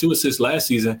 5.2 assists last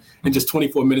season in just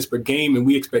 24 minutes per game, and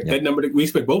we expect that number. We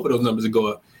expect both of those numbers to go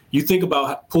up. You think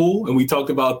about Poole, and we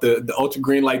talked about the ultra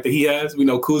green light that he has. We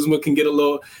know Kuzma can get a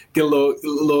little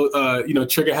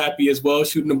trigger happy as well,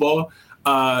 shooting the ball.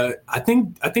 I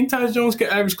think Tyus Jones can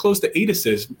average close to 8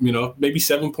 assists, maybe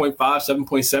 7.5,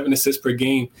 7.7 assists per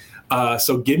game.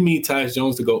 So give me Tyus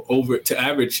Jones to go over to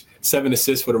average 7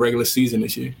 assists for the regular season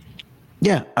this year.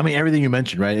 Yeah, everything you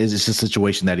mentioned, right, is just a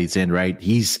situation that he's in, right?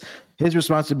 His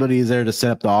responsibility is there to set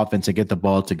up the offense and get the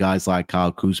ball to guys like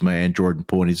Kyle Kuzma and Jordan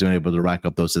Poole, and he's been able to rack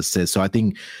up those assists. So I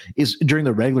think during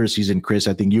the regular season, Chris,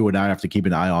 I think you and I have to keep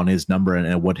an eye on his number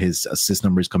and what his assist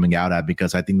number is coming out at,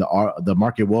 because I think the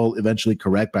market will eventually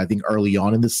correct. But I think early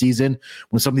on in the season,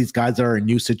 when some of these guys are in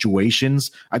new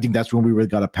situations, I think that's when we really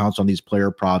got to pounce on these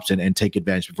player props and take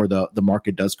advantage before the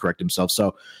market does correct himself.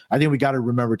 So I think we got to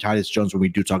remember Tyus Jones when we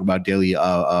do talk about daily,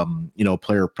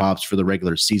 player props for the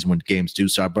regular season when games do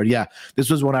start. But yeah, this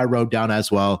was one I wrote down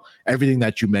as well. Everything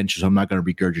that you mentioned, so I'm not going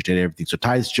to regurgitate everything. So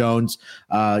Tyus Jones,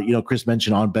 Chris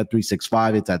mentioned on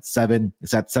Bet365, it's at 7.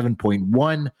 It's at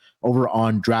 7.1 over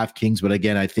on DraftKings. But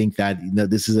again, I think that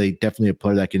this is definitely a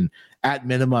player that can, at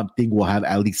minimum, I think will have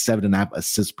at least 7.5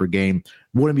 assists per game.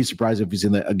 Wouldn't be surprised if he's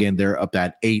in again, they're up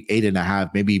at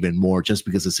 8.5, maybe even more, just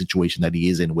because of the situation that he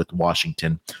is in with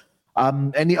Washington.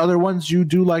 Any other ones you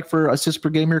do like for assists per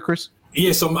game here, Chris?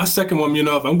 Yeah, so my second one,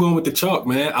 if I'm going with the chalk,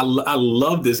 man, I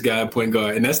love this guy at point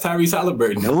guard, and that's Tyrese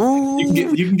Halliburton. Ooh.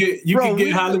 You can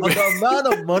get Halliburton. The amount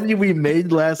of money we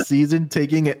made last season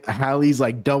taking Hallie's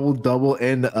like double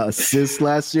and assists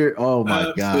last year. Oh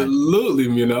my god!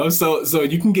 Absolutely, So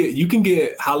you can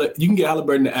get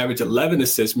Halliburton to average 11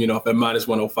 assists, at minus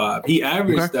 105. He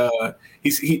averaged. Okay.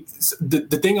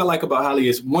 The thing I like about Hallie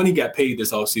is, one, he got paid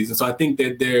this offseason, so I think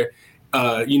that they're.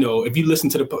 If you listen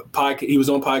to the podcast, he was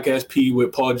on Podcast P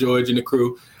with Paul George and the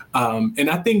crew. And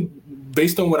I think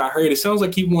based on what I heard, it sounds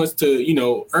like he wants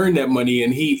to, earn that money,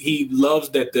 and he loves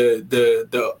that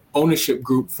the ownership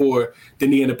group for the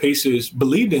Indiana Pacers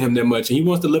believed in him that much, and he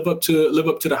wants to live up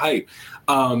to the hype.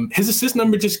 His assist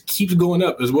number just keeps going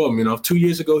up as well. 2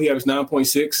 years ago he averaged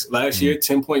 9.6. Last year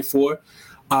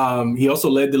 10.4. He also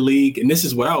led the league, and this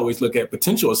is what I always look at: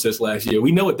 potential assists last year.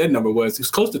 We know what that number was. It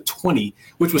was close to 20,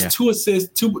 which was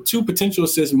two potential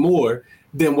assists more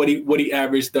than what he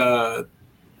averaged.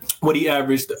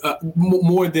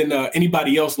 More than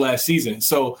anybody else last season.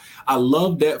 So I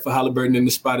love that for Halliburton in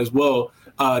the spot as well.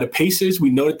 The Pacers, we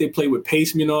know that they play with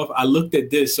pace. I looked at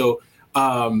this. So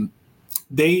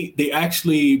they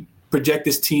actually project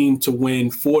this team to win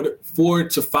four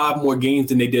to five more games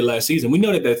than they did last season. We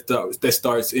know that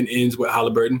starts and ends with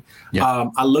Halliburton. Yeah.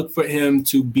 I look for him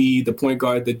to be the point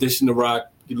guard that dishing the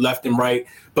rock left and right.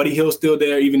 Buddy Hill's still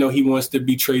there, even though he wants to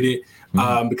be traded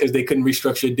because they couldn't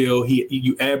restructure a deal.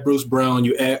 You add Bruce Brown,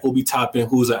 you add Obi Toppin,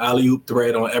 who's an alley-oop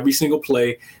threat on every single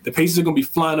play. The Pacers are going to be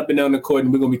flying up and down the court,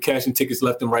 and we're going to be cashing tickets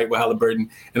left and right with Halliburton.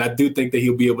 And I do think that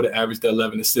he'll be able to average the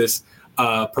 11 assists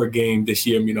per game this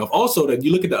year. Also, that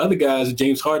you look at the other guys,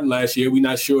 James Harden last year, we're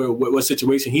not sure what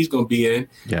situation he's going to be in.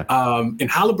 Yeah. And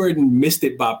Halliburton missed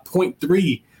it by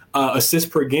 0.3 assists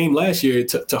per game last year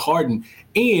to Harden.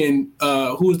 And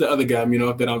who's the other guy,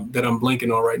 that I'm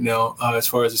blanking on right now as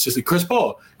far as assistant? Chris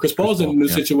Paul. Chris Paul's in a new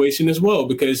situation as well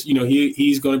because,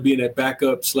 he's going to be in that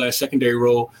backup / secondary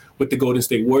role with the Golden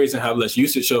State Warriors and have less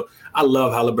usage. So I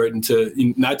love Halliburton to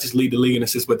not just lead the league in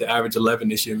assists, but to average 11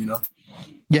 this year,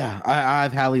 Yeah, I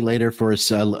have Hallie later for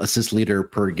assist leader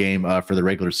per game for the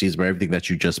regular season, but everything that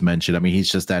you just mentioned. I mean, he's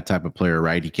just that type of player,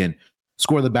 right? He can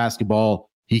score the basketball.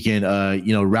 He can,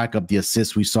 rack up the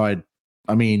assists. We saw it.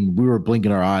 I mean, we were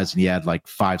blinking our eyes, and he had like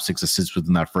 5-6 assists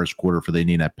within that first quarter for the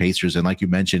Indiana Pacers. And like you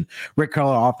mentioned, Rick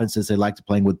Carlisle offenses, they like to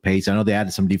playing with pace. I know they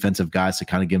added some defensive guys to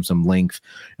kind of give him some length.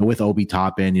 And with Obi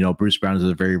Toppin, Bruce Brown is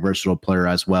a very versatile player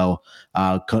as well.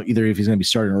 Either if he's going to be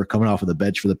starting or coming off of the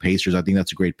bench for the Pacers, I think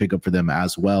that's a great pickup for them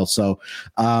as well. So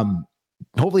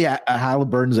hopefully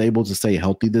Halliburton is able to stay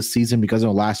healthy this season because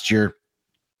last year,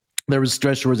 there was a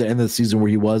stretch towards the end of the season where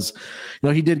he was,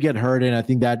 he did get hurt, and I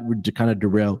think that would kind of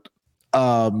derailed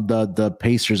the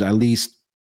Pacers at least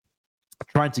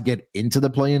trying to get into the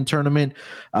play-in tournament.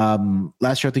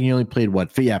 Last year, I think he only played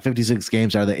 56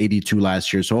 games out of the 82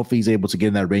 last year. So hopefully he's able to get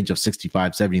in that range of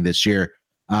 65, 70 this year.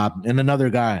 And another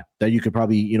guy that you could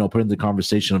probably, put in the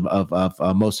conversation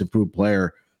of most improved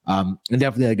player. And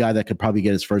definitely a guy that could probably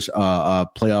get his first first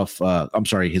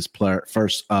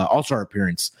All-Star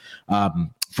appearance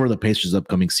for the Pacers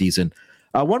upcoming season.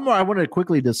 One more I want to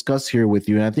quickly discuss here with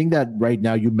you, and I think that right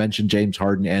now you mentioned James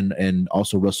Harden and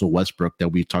also Russell Westbrook that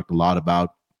we've talked a lot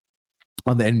about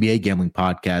on the NBA Gambling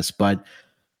Podcast, but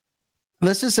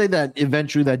let's just say that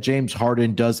eventually that James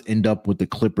Harden does end up with the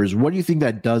Clippers. What do you think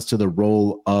that does to the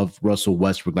role of Russell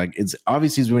Westbrook? Like, it's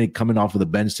obviously he's really coming off of the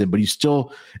bench, but you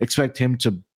still expect him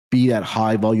to be that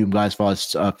high volume guy as far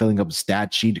as filling up a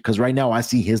stat sheet, because right now I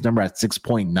see his number at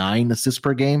 6.9 assists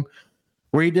per game,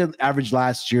 where he did average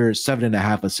last year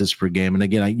 7.5 assists per game. And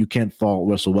again, you can't fault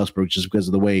Russell Westbrook just because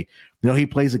of the way he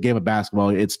plays a game of basketball.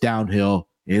 It's downhill.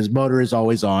 His motor is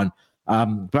always on.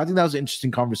 But I think that was an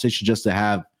interesting conversation just to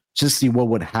have, just see what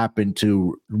would happen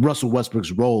to Russell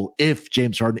Westbrook's role if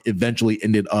James Harden eventually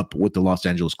ended up with the Los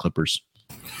Angeles Clippers.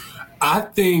 I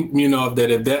think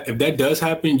that if that does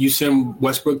happen, you send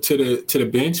Westbrook to the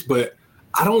bench, but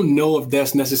I don't know if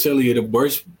that's necessarily the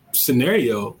worst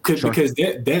scenario because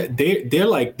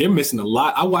they're missing a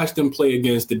lot. I watched them play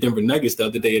against the Denver Nuggets the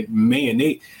other day, and man,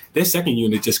 their second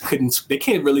unit just they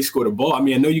can't really score the ball. I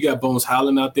mean, I know you got Bones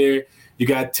Highland out there, you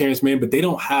got Terrence Mann, but they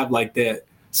don't have like that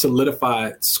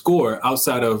solidified score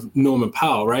outside of Norman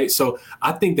Powell, right? So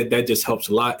I think that just helps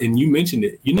a lot. And you mentioned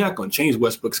it, you're not going to change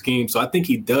Westbrook's game. So I think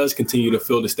he does continue to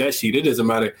fill the stat sheet. It doesn't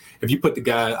matter if you put the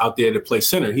guy out there to play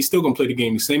center, he's still going to play the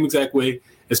game the same exact way.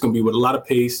 It's going to be with a lot of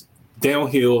pace,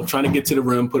 downhill, trying to get to the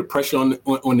rim, put pressure on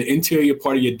the interior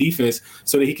part of your defense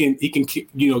so that he can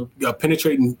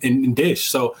penetrate and dish.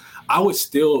 So I would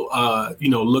still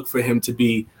look for him to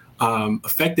be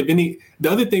effective. And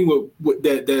the other thing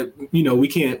that we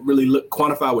can't really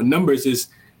quantify with numbers is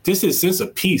just his sense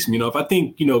of peace. If I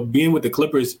think being with the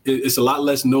Clippers, it's a lot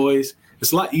less noise.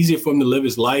 It's a lot easier for him to live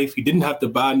his life. He didn't have to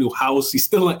buy a new house. He's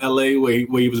still in LA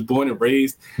where he was born and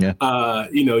raised. Yeah.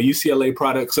 UCLA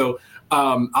product. So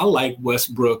I like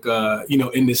Westbrook,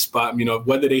 in this spot.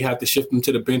 Whether they have to shift him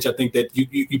to the bench, I think that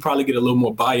you probably get a little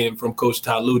more buy-in from Coach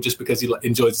Ty Lue just because he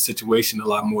enjoys the situation a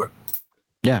lot more.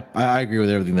 Yeah, I agree with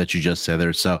everything that you just said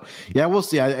there. So, yeah, we'll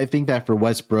see. I think that for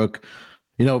Westbrook,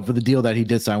 for the deal that he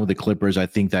did sign with the Clippers, I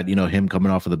think that, him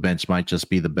coming off of the bench might just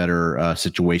be the better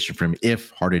situation for him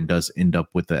if Harden does end up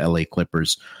with the LA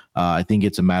Clippers. I think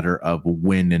it's a matter of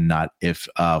when and not if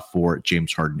for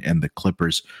James Harden and the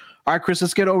Clippers. All right, Chris,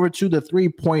 let's get over to the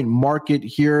 3-point market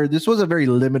here. This was a very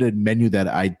limited menu that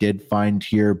I did find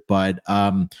here, but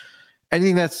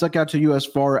anything that stuck out to you as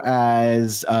far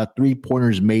as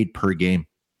 3-pointers made per game?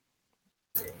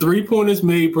 3-pointers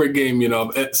made per game,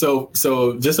 So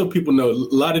just so people know, a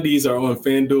lot of these are on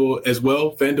FanDuel as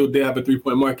well. FanDuel did have a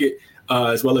 3-point market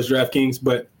as well as DraftKings,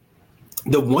 but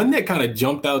the one that kind of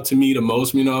jumped out to me the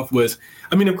most, was,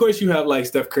 of course you have like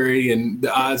Steph Curry, and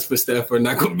the odds for Steph are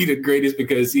not going to be the greatest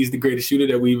because he's the greatest shooter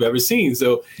that we've ever seen.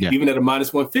 So even at a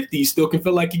minus 150, you still can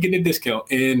feel like you're getting a discount.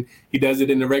 And he does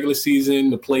it in the regular season,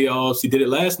 the playoffs. He did it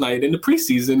last night in the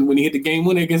preseason when he hit the game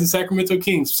winner against the Sacramento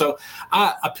Kings. So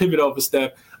I pivot off of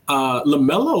Steph.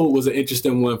 LaMelo was an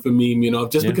interesting one for me,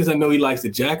 because I know he likes to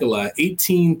jack a lot.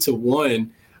 18-1.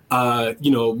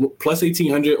 Plus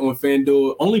 1,800 on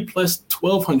FanDuel, only plus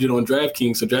 1,200 on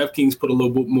DraftKings. So DraftKings put a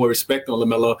little bit more respect on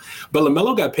LaMelo. But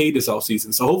LaMelo got paid this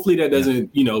offseason. So hopefully that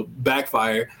doesn't,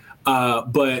 backfire.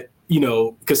 But,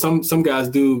 because some guys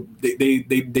do,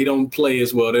 they don't play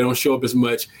as well. They don't show up as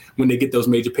much when they get those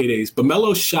major paydays. But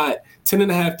Melo shot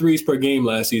 10.5 threes per game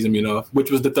last season,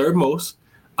 which was the third most,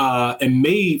 and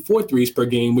made 4 threes per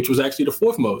game, which was actually the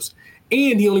fourth most.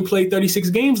 And he only played 36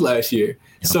 games last year.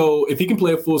 Yep. So if he can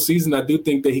play a full season, I do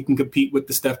think that he can compete with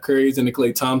the Steph Currys and the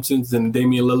Klay Thompsons and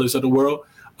Damian Lillards of the world,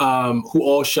 who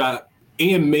all shot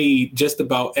and made just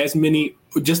about or as many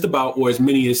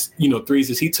as, threes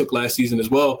as he took last season as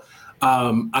well.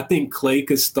 I think Klay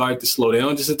could start to slow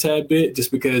down just a tad bit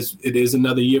just because it is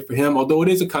another year for him, although it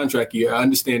is a contract year. I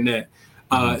understand that.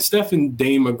 Steph and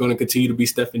Dame are going to continue to be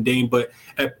Steph and Dame, but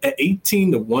at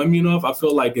 18-1, I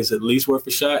feel like it's at least worth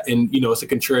a shot, and it's a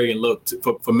contrarian look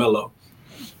for Melo.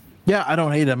 Yeah, I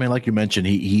don't hate it. Like you mentioned,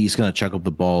 he's going to check up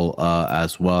the ball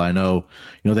as well. I know,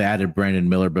 they added Brandon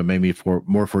Miller, but maybe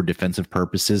more for defensive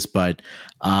purposes. But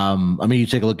you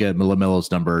take a look at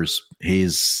LaMelo's numbers.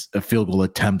 His field goal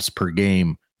attempts per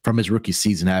game from his rookie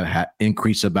season have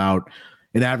increased about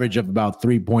an average of about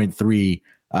 3.3.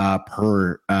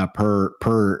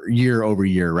 Per year over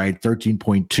year, right?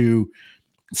 13.2,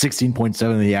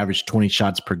 16.7. They averaged 20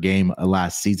 shots per game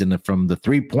last season. From the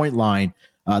 3-point line,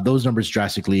 those numbers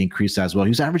drastically increased as well. He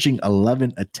was averaging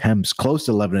 11 attempts, close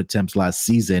to 11 attempts last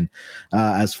season,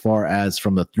 as far as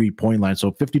from the 3-point line.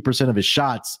 So 50% of his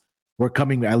shots were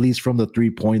coming at least from the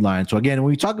 3-point line. So again, when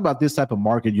we talk about this type of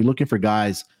market, you're looking for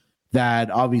guys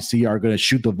that obviously are going to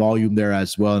shoot the volume there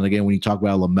as well. And again, when you talk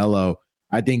about LaMelo,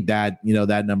 I think that,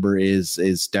 that number is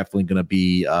definitely going to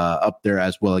be up there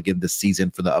as well again this season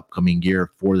for the upcoming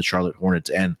year for the Charlotte Hornets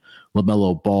and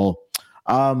LaMelo Ball.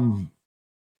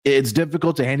 It's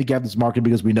difficult to handicap this market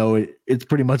because we know it's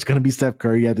pretty much going to be Steph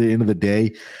Curry at the end of the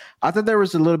day. I thought there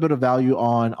was a little bit of value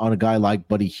on a guy like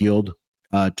Buddy Hield,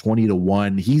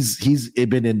 20-1. He's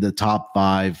been in the top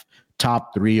 5,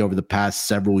 top 3 over the past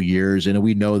several years, and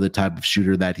we know the type of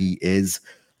shooter that he is.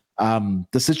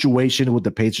 The situation with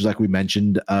the Pacers, like we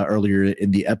mentioned earlier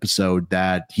in the episode,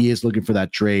 that he is looking for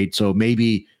that trade. So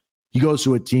maybe he goes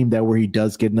to a team where he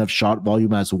does get enough shot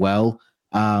volume as well.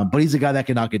 But he's a guy that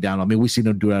can knock it down. We've seen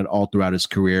him do that all throughout his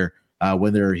career,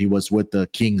 whether he was with the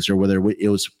Kings or whether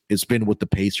it's been with the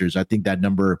Pacers. I think that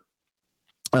number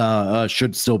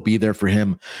should still be there for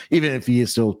him, even if he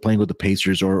is still playing with the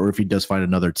Pacers or if he does find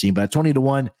another team. But at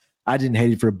 20-1, I didn't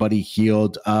hate it for Buddy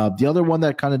Hield. The other one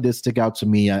that kind of did stick out to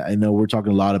me, I know we're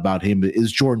talking a lot about him,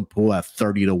 is Jordan Poole at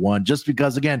 30-1. Just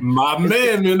because, again, my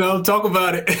man, talk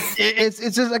about it. It's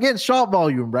just, again, shot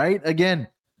volume, right? Again,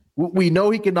 we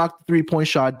know he can knock the 3-point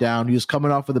shot down. He was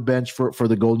coming off of the bench for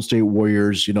the Golden State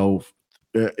Warriors, in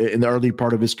the early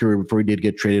part of his career before he did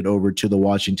get traded over to the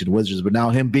Washington Wizards. But now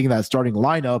him being that starting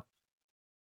lineup,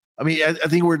 I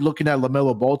think we're looking at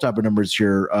LaMelo Ball type of numbers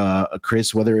here,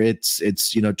 Chris, whether it's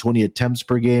 20 attempts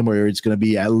per game or it's going to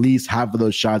be at least half of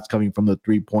those shots coming from the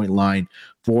 3-point line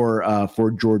for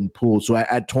Jordan Poole. So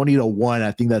at 20-1,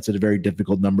 I think that's a very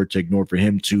difficult number to ignore for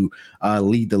him to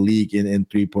lead the league in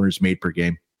 3-pointers made per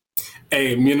game.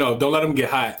 Hey, don't let him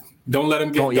get hot. Don't let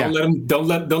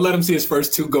him see his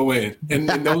first 2 go in, and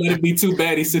don't let it be too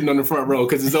bad. He's sitting on the front row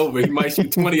because it's over. He might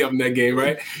shoot 20 of them that game,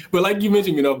 right? But like you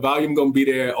mentioned, volume gonna be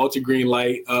there. Ultra green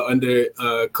light under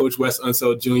Coach Wes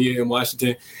Unseld Jr. in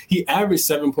Washington. He averaged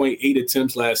 7.8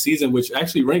 attempts last season, which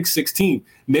actually ranks 16th.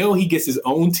 Now he gets his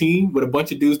own team with a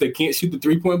bunch of dudes that can't shoot the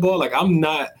 3-point ball. Like, I'm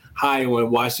not high on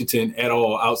Washington at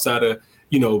all outside of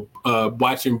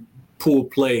watching Poole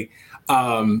play.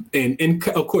 And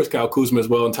of course Kyle Kuzma as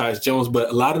well and Tyus Jones. But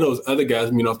a lot of those other guys,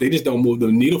 if they just don't move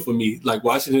the needle for me, like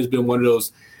Washington has been one of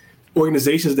those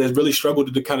organizations that's really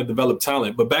struggled to kind of develop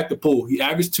talent. But back to Poole, he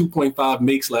averaged 2.5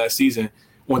 makes last season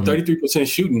on 33%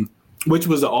 shooting, which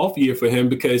was an off year for him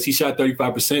because he shot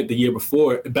 35% the year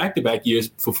before, back-to-back years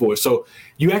before. So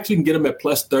you actually can get him at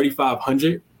plus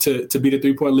 3,500 to be the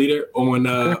three-point leader on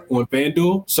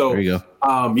FanDuel. So, there you go.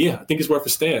 I think it's worth a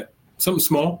stat. Something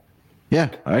small.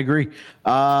 Yeah, I agree.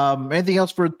 Anything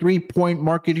else for a three-point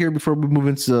market here before we move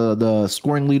into the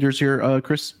scoring leaders here,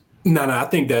 Chris? No, I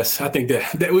think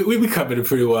that we covered it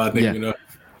pretty well. I think, All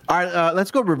right, let's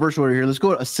go reverse order here. Let's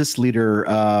go assist leader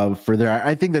for there.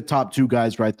 I think the top two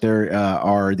guys right there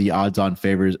are the odds-on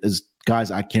favors. Is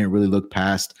guys I can't really look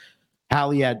past.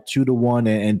 Hallie at 2-1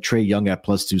 and Trae Young at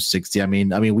plus 260. I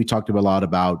mean, we talked a lot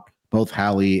about both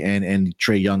Hallie and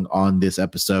Trae Young on this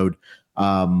episode.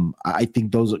 I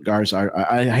think those guys are.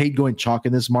 I hate going chalk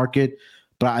in this market,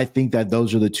 but I think that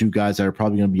those are the two guys that are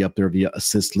probably going to be up there via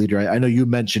assist leader. I know you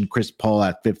mentioned Chris Paul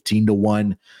at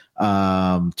 15-1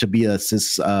 to be an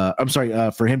assist.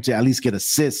 For him to at least get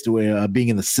assists being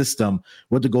in the system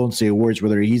with the Golden State Warriors,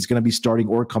 whether he's going to be starting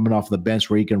or coming off the bench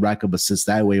where he can rack up assists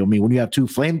that way. I mean, when you have two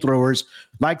flamethrowers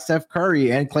like Steph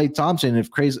Curry and Klay Thompson, if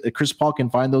Chris Paul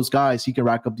can find those guys, he can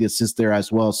rack up the assists there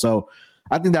as well. So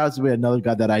I think that would be another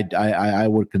guy that I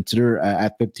would consider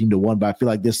at 15-1, but I feel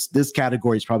like this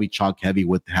category is probably chalk heavy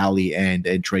with Hallie and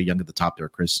Trae Young at the top there,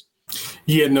 Chris.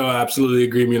 Yeah, no, I absolutely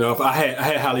agree. I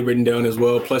had Hallie written down as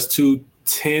well, plus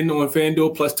 210 on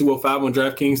FanDuel, plus 205 on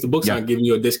DraftKings. The books aren't giving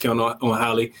you a discount on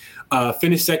Hallie.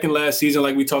 Finished second last season,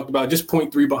 like we talked about, just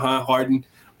 0.3 behind Harden.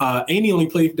 And he only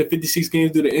played the 56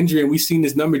 games due to injury, and we've seen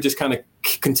this number just kind of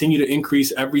continue to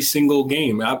increase every single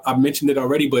game. I mentioned it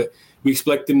already, but we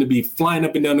expect him to be flying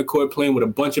up and down the court, playing with a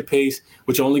bunch of pace,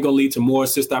 which are only going to lead to more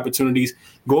assist opportunities.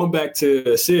 Going back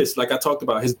to assists, like I talked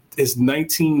about, his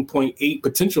 19.8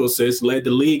 potential assists led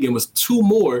the league and was 2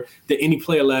 more than any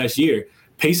player last year.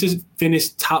 Pacers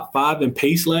finished top 5 in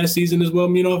pace last season as well,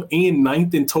 and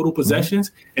 9th in total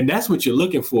possessions. And that's what you're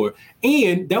looking for.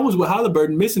 And that was what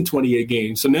Halliburton missed in 28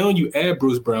 games. So now you add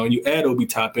Bruce Brown, you add Obi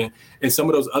Toppin, and some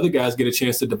of those other guys get a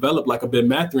chance to develop like a Ben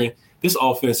Mathurin. This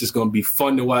offense is going to be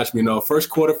fun to watch. First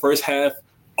quarter, first half,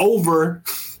 over.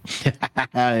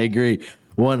 I agree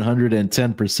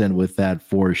 110% with that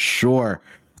for sure.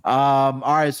 All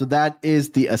right, so that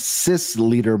is the assist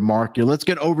leader market. Let's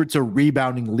get over to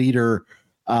rebounding leader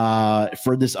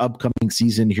for this upcoming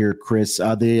season here, Chris.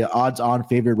 The odds-on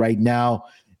favorite right now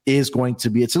is going to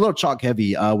be, it's a little chalk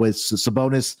heavy with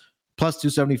Sabonis plus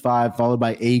 275, followed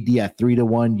by AD at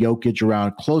 3-1, Jokic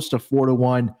around close to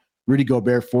 4-1, Rudy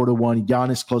Gobert 4-1,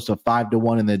 Giannis close to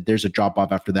 5-1, and then there's a drop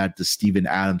off after that to Steven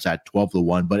Adams at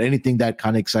 12-1. But anything that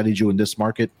kind of excited you in this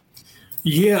market?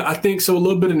 Yeah, I think so. A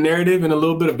little bit of narrative and a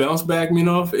little bit of bounce back, is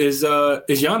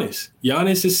Giannis.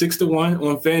 Giannis is 6-1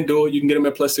 on FanDuel. You can get him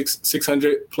at plus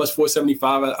 600, plus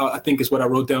 475. I think is what I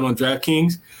wrote down on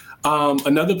DraftKings.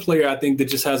 Another player I think that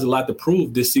just has a lot to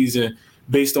prove this season,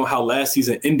 based on how last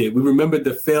season ended. We remember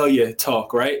the failure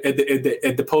talk, right? At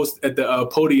the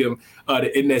podium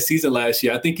to end that season last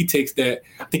year. I think he takes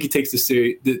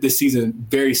the season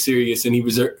very serious, and he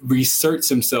reasserts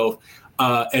himself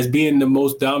as being the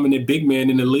most dominant big man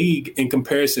in the league in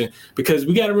comparison. Because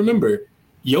we got to remember,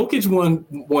 Jokic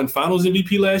won Finals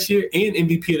MVP last year and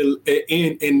MVP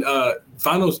and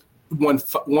Finals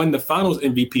won the Finals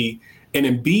MVP, and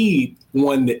Embiid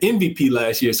won the MVP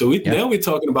last year. So now we're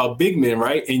talking about big men,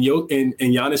 right? And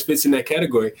Giannis fits in that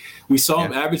category. We saw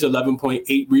him average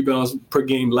 11.8 rebounds per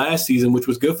game last season, which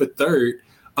was good for third.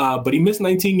 But he missed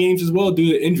 19 games as well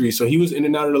due to injury. So he was in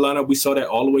and out of the lineup. We saw that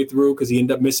all the way through because he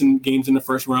ended up missing games in the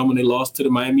first round when they lost to the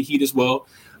Miami Heat as well.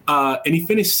 And he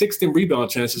finished 6th in rebound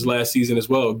chances last season as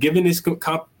well. Given his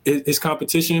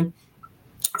competition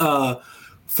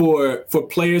for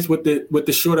players with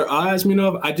the shorter eyes,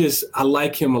 I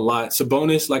like him a lot.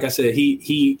 Sabonis, like I said,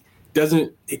 he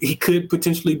could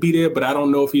potentially be there, but I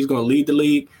don't know if he's going to lead the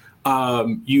league.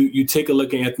 You take a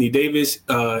look at Anthony Davis.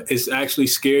 It's actually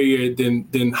scarier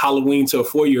than Halloween to a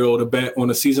 4-year-old to bet on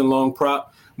a season-long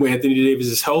prop with Anthony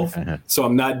Davis' health. So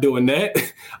I'm not doing that.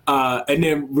 And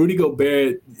then Rudy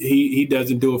Gobert, he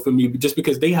doesn't do it for me just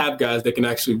because they have guys that can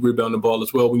actually rebound the ball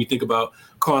as well. When you think about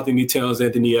Karl-Anthony Towns,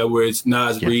 Anthony Edwards,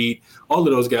 Naz Reid, all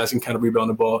of those guys can kind of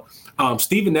rebound the ball.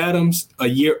 Steven Adams, a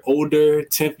year older,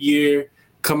 10th year,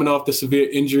 coming off the severe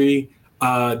injury.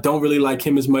 Don't really like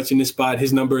him as much in this spot.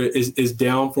 His number is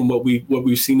down from what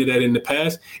we've seen it at in the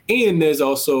past. And there's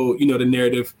also, the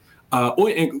narrative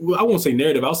Well, I won't say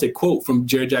narrative, I'll say quote from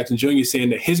Jared Jackson Jr.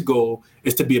 saying that his goal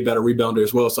is to be a better rebounder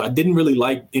as well. So I didn't really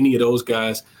like any of those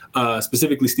guys,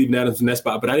 specifically Steven Adams in that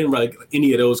spot, but I didn't like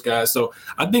any of those guys. So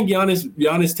I think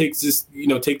Giannis takes this,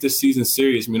 take this season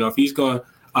serious. If he's going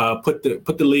to put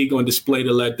the league on display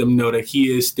to let them know that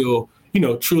he is still,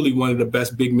 truly one of the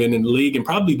best big men in the league and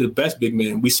probably the best big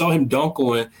man. We saw him dunk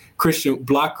on Christian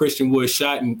Wood's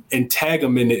shot and tag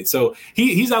him in it. So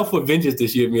he's out for vengeance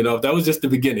this year. That was just the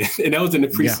beginning, and that was in the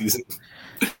preseason.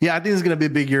 Yeah, I think it's going to be a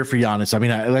big year for Giannis. I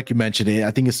mean, like you mentioned,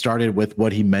 I think it started with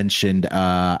what he mentioned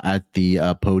at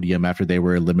the podium after they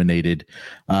were eliminated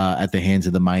at the hands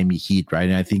of the Miami Heat, right?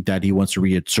 And I think that he wants to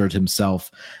reassert himself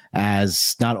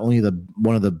as not only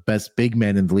one of the best big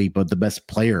men in the league, but the best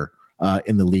player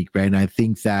in the league, right? And I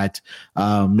think that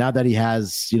now that he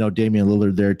has, Damian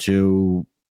Lillard there to,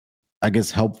 I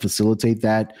guess, help facilitate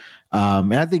that.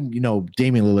 And I think,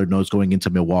 Damian Lillard knows going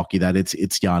into Milwaukee that it's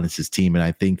Giannis's team. And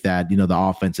I think that, the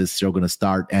offense is still going to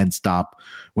start and stop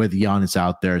with Giannis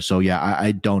out there. So, yeah,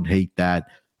 I don't hate that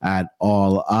at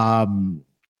all. I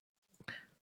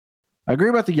agree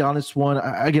about the Giannis one.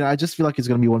 I just feel like he's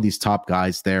going to be one of these top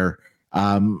guys there.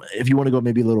 If you want to go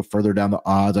maybe a little further down the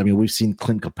odds, I mean, we've seen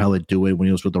Clint Capella do it when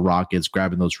he was with the Rockets,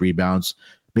 grabbing those rebounds.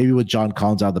 Maybe with John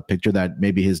Collins out of the picture, that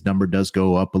maybe his number does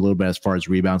go up a little bit as far as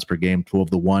rebounds per game,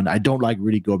 12-1. I don't like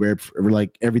Rudy Gobert for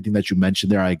like everything that you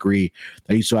mentioned there. I agree.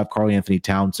 I used to have Karl Anthony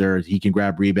Towns there. He can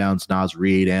grab rebounds. Naz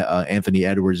Reid, Anthony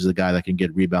Edwards is a guy that can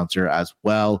get rebounds there as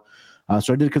well.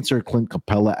 So I did consider Clint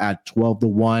Capella at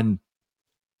 12-1.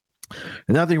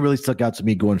 And nothing really stuck out to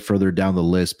me going further down the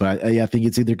list, but I think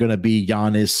it's either going to be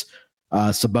Giannis,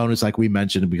 Sabonis, like we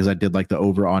mentioned, because I did like the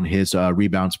over on his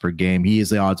rebounds per game. He is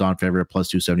the odds-on favorite at plus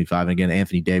 275. And again,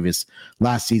 Anthony Davis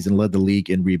last season led the league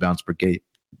in rebounds per game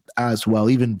as well,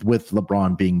 even with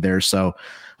LeBron being there. So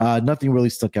nothing really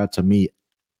stuck out to me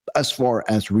as far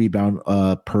as rebound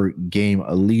per game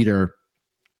leader.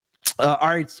 All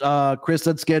right, Chris,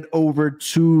 let's get over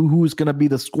to who's going to be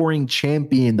the scoring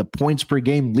champion, the points per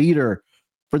game leader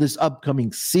for this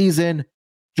upcoming season.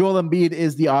 Joel Embiid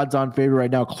is the odds-on favorite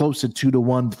right now, close to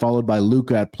 2-1, followed by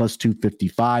Luka at plus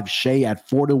 255, Shea at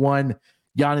 4-1,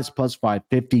 Giannis plus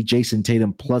 550, Jason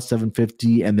Tatum plus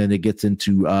 750, and then it gets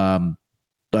into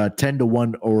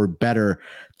 10-1 or better.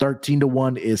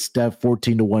 13-1 is Steph,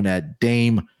 14-1 at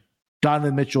Dame.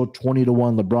 Donovan Mitchell,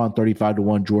 20-1, LeBron,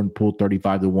 35-1, Jordan Poole,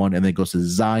 35-1, and then it goes to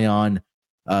Zion,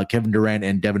 Kevin Durant,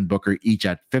 and Devin Booker, each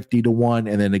at 50-1,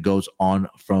 and then it goes on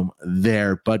from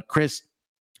there. But Chris,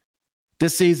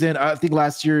 this season, I think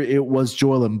last year it was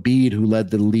Joel Embiid who led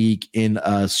the league in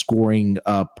scoring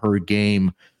per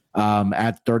game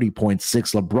at 30.6.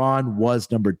 LeBron was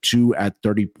number 2 at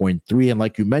 30.3. And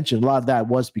like you mentioned, a lot of that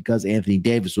was because Anthony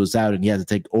Davis was out and he had to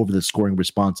take over the scoring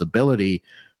responsibility.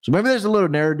 So maybe there's a little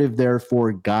narrative there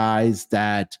for guys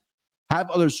that have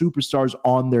other superstars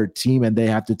on their team and they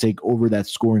have to take over that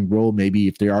scoring role, maybe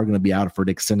if they are going to be out for an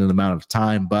extended amount of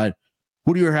time. But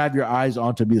who do you have your eyes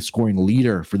on to be the scoring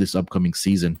leader for this upcoming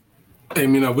season? Hey,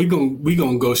 we're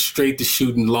gonna go straight to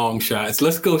shooting long shots.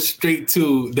 Let's go straight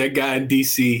to that guy in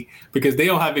DC because they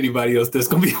don't have anybody else that's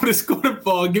gonna be able to score the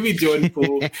ball. Give me Jordan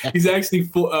Poole. He's actually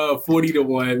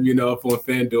 40-1, for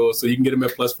FanDuel, so you can get him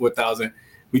at plus 4,000.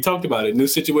 We talked about it. New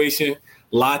situation,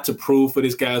 lot to prove for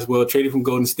this guy as well. Traded from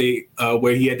Golden State,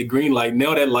 where he had the green light.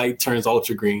 Now that light turns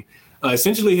ultra green.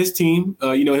 Essentially, his team,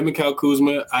 him and Kyle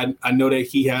Kuzma. I know that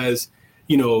he has.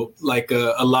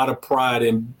 A lot of pride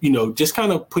and, just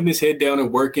kind of putting his head down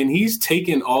and working. He's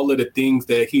taken all of the things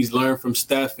that he's learned from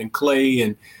Steph and Clay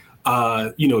and,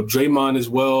 Draymond as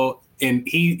well. And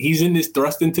he's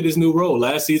thrust into this new role.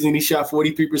 Last season, he shot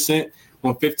 43%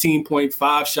 on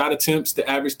 15.5 shot attempts to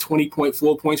average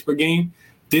 20.4 points per game.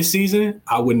 This season,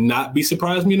 I would not be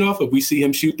surprised, if we see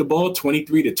him shoot the ball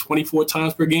 23 to 24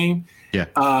 times per game.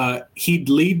 Yeah, he'd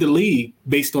lead the league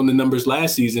based on the numbers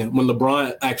last season when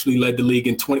LeBron actually led the league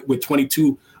with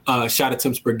 22 shot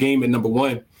attempts per game at number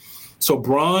 1. So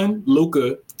Bron,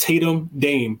 Luka, Tatum,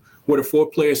 Dame were the 4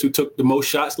 players who took the most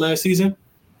shots last season.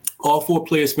 All 4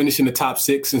 players finished in the top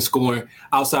 6 in scoring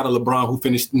outside of LeBron, who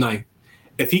finished 9th.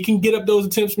 If he can get up those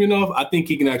attempts, I think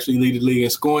he can actually lead the league in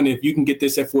scoring. If you can get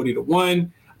this at 40-1,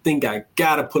 think I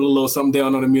gotta put a little something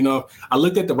down on him. I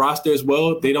looked at the roster as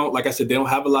well. They don't, like I said, they don't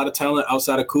have a lot of talent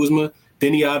outside of Kuzma.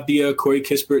 Denny Avdia, Corey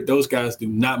Kispert, those guys do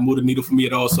not move the needle for me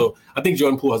at all. So I think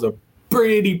Jordan Poole has a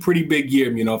pretty big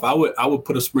year. If I would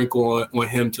put a sprinkle on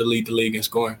him to lead the league in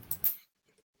scoring.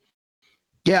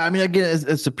 Yeah, again,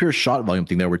 it's a pure shot volume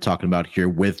thing that we're talking about here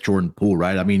with Jordan Poole,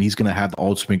 right? He's going to have the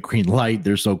ultimate green light.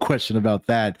 There's no question about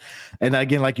that. And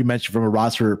again, like you mentioned, from a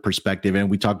roster perspective, and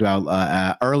we talked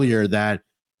about earlier that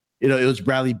it was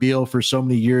Bradley Beal for so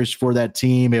many years for that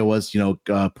team. It was,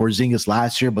 Porzingis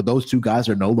last year, but those two guys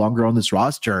are no longer on this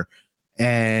roster.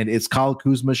 And it's Kyle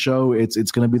Kuzma show.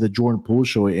 It's going to be the Jordan Poole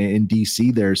show in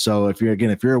DC there. So if you're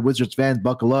a Wizards fan,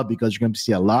 buckle up, because you're going to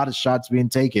see a lot of shots being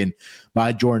taken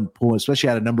by Jordan Poole, especially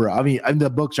at a number. The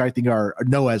books I think are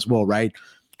no as well, right?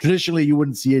 Traditionally, you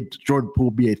wouldn't see Jordan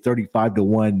Poole be a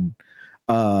 35-1,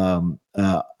 have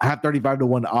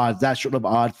 35-1 odds. That sort of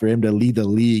odd for him to lead the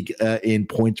league in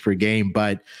points per game.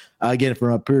 But again,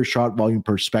 from a pure shot volume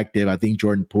perspective, I think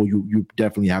Jordan Poole, you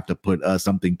definitely have to put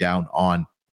something down on.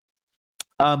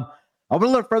 I'll go a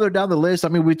little further down the list.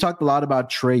 We talked a lot about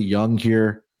Trae Young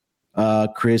here,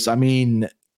 Chris.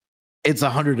 It's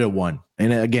 100-1,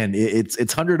 and again, it's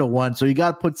 100-1. So you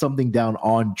got to put something down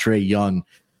on Trae Young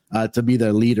to be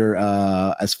the leader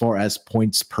as far as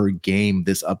points per game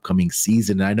this upcoming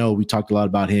season. And I know we talked a lot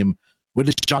about him with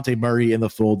DeJounte Murray in the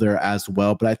fold there as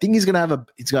well, but I think he's gonna have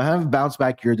a bounce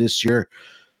back year this year.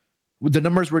 The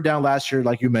numbers were down last year,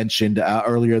 like you mentioned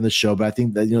earlier in the show, but I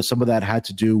think that some of that had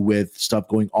to do with stuff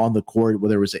going on the court,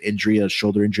 whether it was an injury, a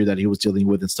shoulder injury that he was dealing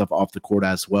with, and stuff off the court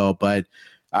as well. But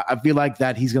I feel like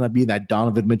that he's going to be in that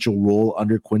Donovan Mitchell role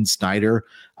under Quinn Snyder.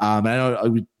 I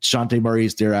know DeJounte Murray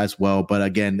is there as well, but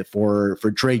again, for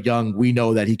Trae Young, we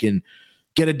know that he can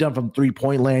get it done from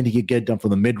 3-point land. He could get it done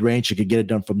from the mid range. He could get it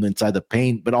done from inside the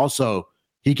paint, but also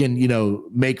he can,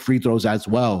 make free throws as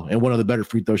well. And one of the better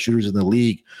free throw shooters in the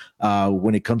league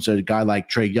when it comes to a guy like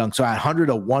Trae Young. So at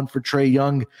 100-1 for Trae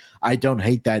Young, I don't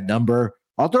hate that number.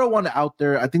 I'll throw one out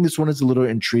there. I think this one is a little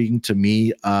intriguing to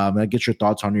me. And I get your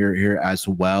thoughts on here as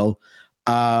well.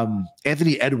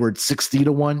 Anthony Edwards,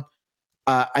 60-1.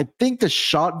 I think the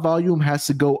shot volume has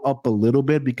to go up a little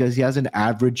bit because he hasn't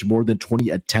averaged more than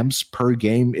 20 attempts per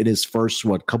game in his first,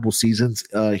 couple seasons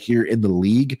here in the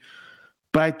league.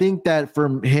 But I think that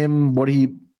from him, what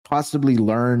he possibly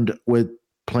learned with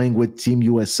playing with Team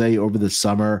USA over the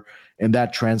summer, and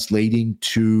that translating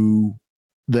to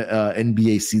the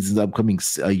NBA season's upcoming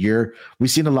year,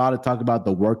 we've seen a lot of talk about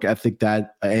the work ethic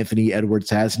that Anthony Edwards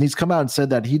has, and he's come out and said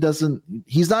that he's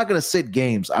not going to sit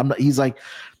games. He's like,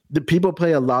 the people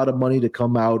pay a lot of money to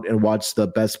come out and watch the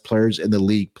best players in the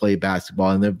league play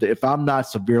basketball, and if I'm not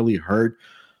severely hurt,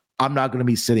 I'm not going to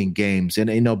be sitting games.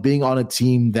 And, being on a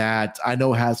team that I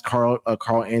know has Carl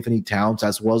Anthony Towns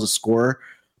as well as a scorer,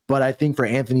 but I think for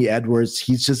Anthony Edwards,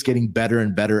 he's just getting better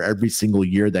and better every single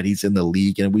year that he's in the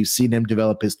league. And we've seen him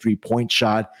develop his 3-point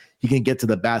shot. He can get to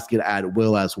the basket at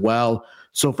will as well.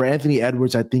 So for Anthony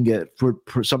Edwards, I think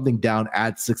for something down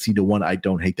at 60-1, I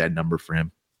don't hate that number for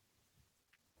him.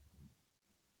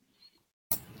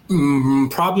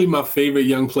 Probably my favorite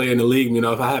young player in the league.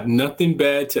 If I have nothing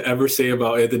bad to ever say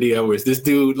about Anthony Edwards, this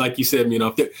dude, like you said,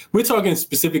 we're talking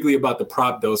specifically about the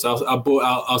prop though. So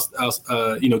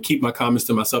I'll keep my comments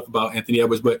to myself about Anthony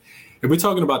Edwards. But if we're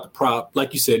talking about the prop,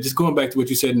 like you said, just going back to what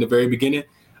you said in the very beginning,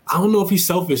 I don't know if he's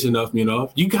selfish enough.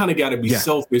 You kind of got to be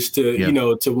selfish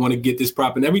to, to want to get this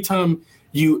prop. And every time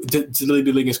to lead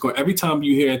the league in scoring, every time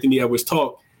you hear Anthony Edwards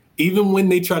talk, even when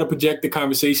they try to project the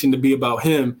conversation to be about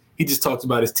him, he just talks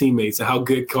about his teammates and how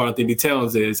good Karl Anthony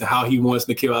Towns is and how he wants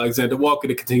Nickeil Alexander-Walker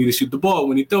to continue to shoot the ball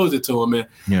when he throws it to him, and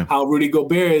how Rudy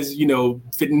Gobert is,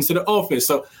 fitting into the offense.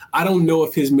 So I don't know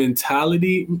if his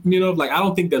mentality, I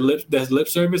don't think that's lip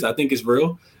service. I think it's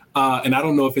real. And I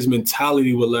don't know if his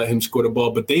mentality will let him score the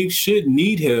ball, but they should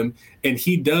need him. And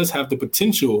he does have the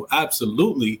potential,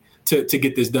 absolutely, to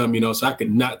get this done, so I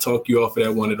could not talk you off of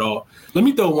that one at all. Let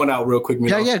me throw one out real quick.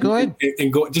 Yeah, go ahead.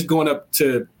 And going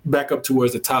back up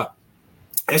towards the top.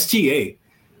 SGA,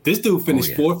 this dude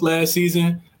finished fourth last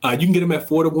season. You can get him at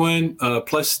 4-1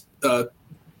 plus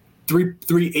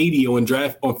 380 on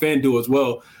FanDuel as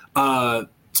well.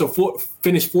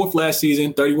 Finished fourth last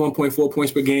season, 31.4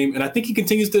 points per game, and I think he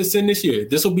continues to ascend this year.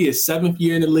 This will be his 7th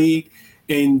year in the league,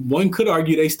 and one could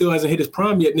argue that he still hasn't hit his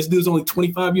prime yet, and this dude's only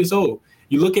 25 years old.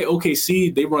 You look at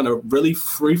OKC, they run a really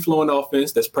free-flowing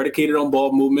offense that's predicated on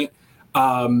ball movement.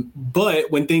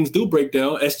 But when things do break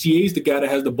down, SGA is the guy that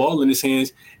has the ball in his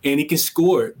hands, and he can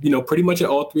score, pretty much at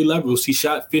all three levels. He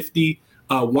shot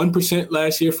 51%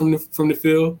 last year from the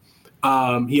field.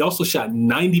 He also shot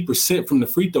 90% from the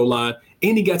free throw line,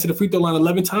 and he got to the free throw line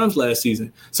 11 times last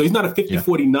season. So he's not a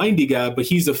 50-40-90 guy, but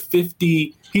he's a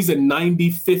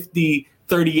 90-50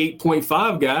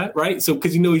 38.5 guy, right? So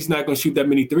because he's not going to shoot that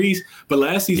many threes. But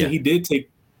last season he did take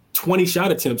 20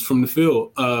 shot attempts from the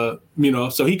field.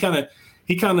 So he kind of,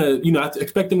 I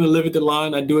expect him to live at the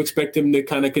line. I do expect him to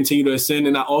kind of continue to ascend.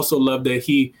 And I also love that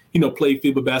he, played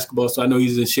FIBA basketball. So I know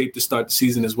he's in shape to start the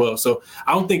season as well. So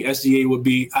I don't think SGA would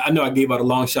be, I know I gave out a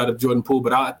long shot of Jordan Poole,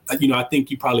 but I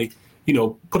think you probably,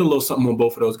 put a little something on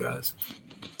both of those guys.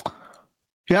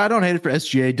 Yeah, I don't hate it for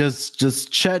SGA. Does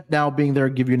Chet now being there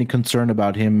give you any concern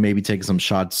about him maybe taking some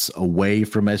shots away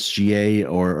from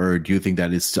SGA, or do you think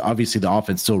that it's obviously the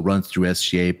offense still runs through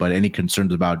SGA, but any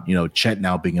concerns about Chet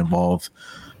now being involved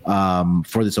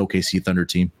for this OKC Thunder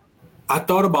team? I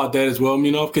thought about that as well,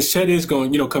 because Chet is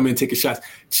going, come in and take his shots.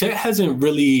 Chet hasn't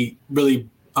really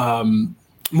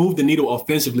moved the needle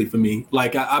offensively for me.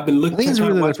 Like I've been looking. I think he's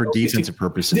really there for defensive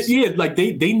purposes. Yeah, like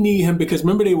they need him because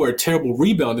remember they were a terrible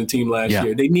rebounding team last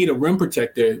year. They need a rim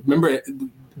protector. Remember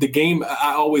the game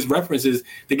I always reference is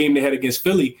the game they had against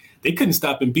Philly. They couldn't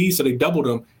stop Embiid, so they doubled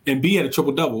him. And B had a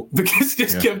triple-double because he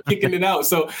just kept kicking it out.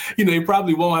 So, they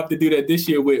probably won't have to do that this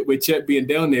year with Chet being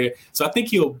down there. So I think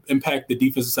he'll impact the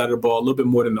defensive side of the ball a little bit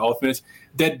more than the offense.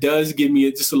 That does give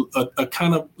me just a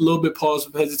kind of little bit pause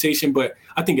of hesitation, but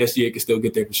I think SGA can still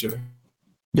get there for sure.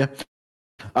 Yeah.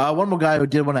 One more guy who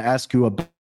did want to ask you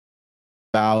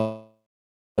about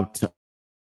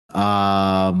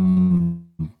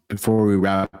before we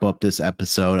wrap up this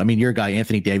episode. I mean, your guy,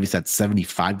 Anthony Davis, at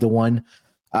 75-1.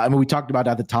 I mean, we talked about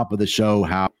at the top of the show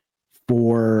how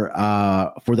for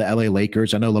the LA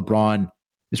Lakers, I know LeBron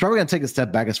is probably going to take a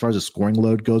step back as far as the scoring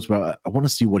load goes, but I want to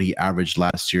see what he averaged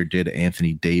last year, did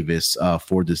Anthony Davis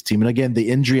for this team. And again, the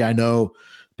injury, I know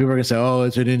people are going to say, oh,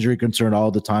 it's an injury concern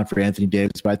all the time for Anthony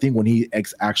Davis, but I think when he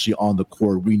actually on the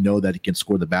court, we know that he can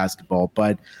score the basketball.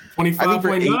 But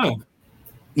 25.9.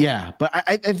 Yeah, but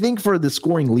I think for the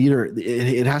scoring leader,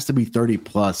 it has to be 30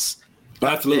 plus.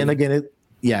 Absolutely. And again,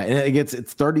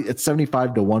 it's 30. It's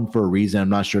 75-1 for a reason. I'm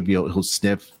not sure if he'll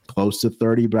sniff close to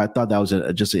 30, but I thought that was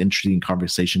just an interesting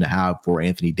conversation to have for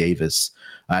Anthony Davis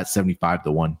at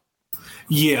 75-1.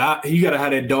 Yeah, you gotta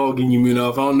have that dog in you, I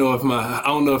don't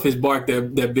know if his bark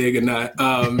that big or not.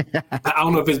 I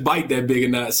don't know if his bite that big or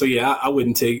not. So yeah, I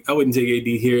wouldn't take AD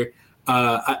here.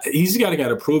 He's got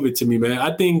to prove it to me, man.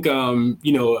 I think,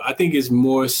 I think it's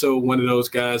more so one of those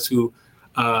guys who,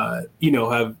 have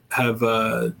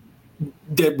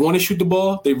that want to shoot the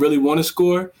ball. They really want to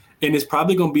score, and it's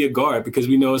probably going to be a guard because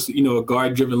we know it's a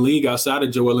guard-driven league outside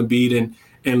of Joel Embiid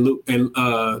and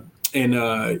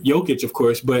Jokic, of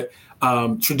course. But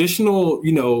traditional,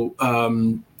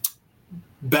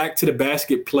 back to the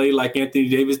basket play like Anthony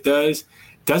Davis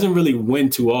doesn't really win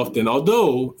too often,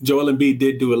 although Joel Embiid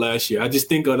did do it last year. I just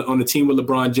think on a team with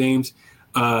LeBron James,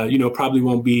 probably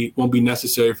won't be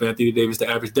necessary for Anthony Davis to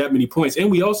average that many points.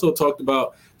 And we also talked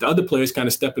about the other players kind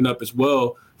of stepping up as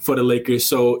well for the Lakers.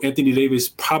 So Anthony Davis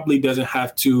probably doesn't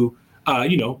have to,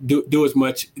 do as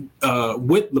much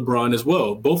with LeBron as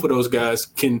well. Both of those guys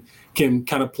can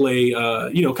kind of play,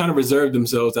 kind of reserve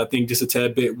themselves, I think, just a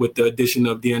tad bit with the addition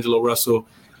of D'Angelo Russell,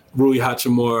 Rui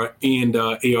Hachimura, and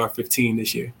AR-15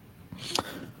 this year.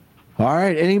 All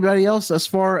right. Anybody else as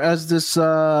far as this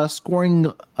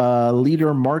scoring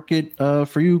leader market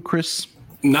for you, Chris?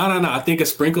 No. I think a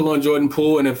sprinkle on Jordan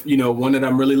Poole, and if one that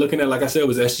I'm really looking at, like I said,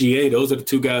 was SGA. Those are the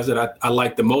two guys that I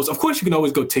like the most. Of course, you can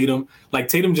always go Tatum. Like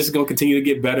Tatum just going to continue to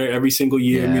get better every single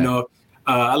year. Yeah.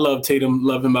 I love Tatum,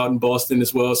 love him out in Boston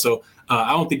as well. So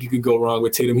I don't think you could go wrong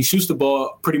with Tatum. He shoots the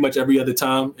ball pretty much every other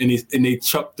time, and they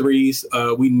chuck threes.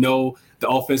 We know the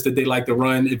offense that they like to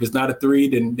run. If it's not a three,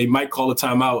 then they might call a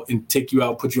timeout and take you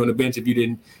out, put you on the bench if you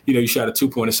didn't, you shot a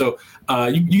 2-pointer. So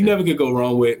you never could go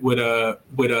wrong with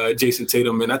Jason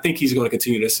Tatum, and I think he's going to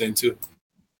continue to ascend too.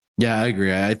 Yeah, I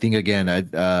agree. I think again,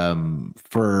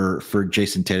 for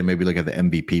Jason Tatum, maybe look at the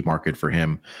MVP market for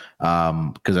him,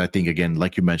 because I think again,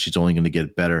 like you mentioned, he's only going to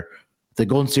get better. The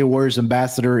Golden State Warriors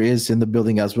ambassador is in the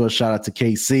building as well. Shout out to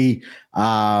KC.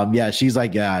 She's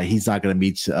like, he's not going to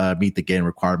meet the game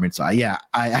requirements. So we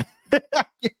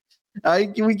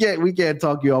can't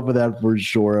talk you off of that for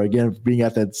sure. Again, being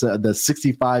at the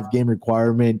 65 game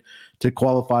requirement to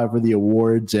qualify for the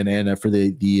awards and for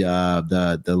the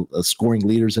scoring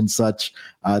leaders and such,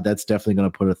 that's definitely going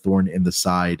to put a thorn in the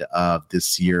side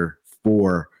this year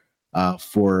for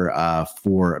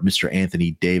Mr.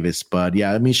 Anthony Davis. But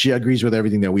yeah, I mean, she agrees with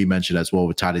everything that we mentioned as well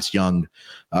with Titus Jones.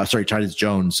 As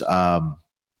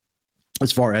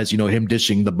far as him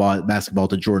dishing the basketball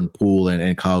to Jordan Poole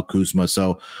and Kyle Kuzma.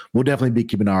 So we'll definitely be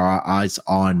keeping our eyes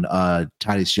on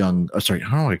Titus Jones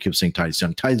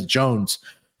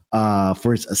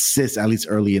for his assists, at least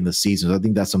early in the season. So I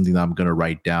think that's something that I'm going to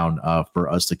write down for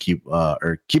us to keep our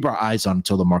eyes on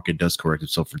until the market does correct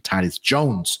itself for Titus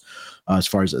Jones as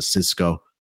far as assists go.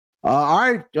 All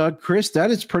right, Chris,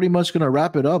 that is pretty much going to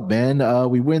wrap it up, man.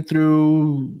 We went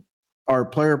through our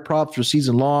player props for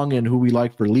season long and who we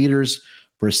like for leaders,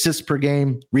 for assists per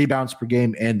game, rebounds per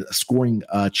game, and scoring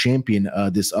champion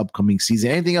this upcoming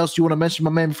season. Anything else you want to mention,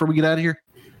 my man, before we get out of here?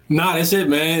 Nah, that's it,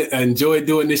 man. I enjoyed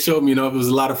doing this show. You know, it was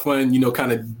a lot of fun, you know,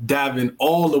 kind of diving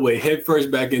all the way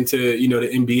headfirst back into, you know, the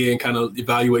NBA and kind of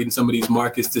evaluating some of these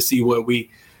markets to see what we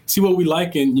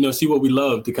like and, you know, see what we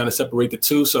love to kind of separate the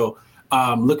two. So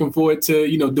looking forward to,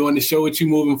 you know, doing the show with you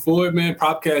moving forward, man.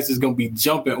 Propcast is going to be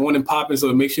jumping on and popping.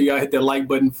 So make sure y'all hit that like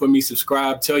button for me,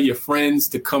 subscribe, tell your friends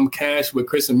to come cash with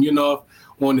Chris and Munov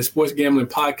on the Sports Gambling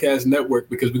Podcast Network,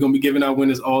 because we're going to be giving out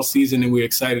winners all season and we're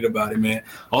excited about it, man.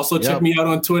 Also, check me out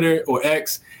on Twitter or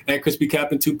X at Crispy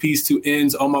Captain, 2 P's, 2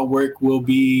 N's. All my work will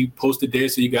be posted there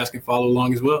so you guys can follow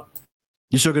along as well.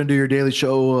 You still going to do your daily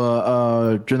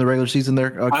show during the regular season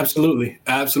there? Absolutely.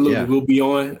 Yeah. We'll be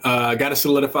on. I got to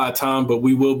solidify a time, but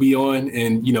we will be on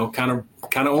and, you know, kind of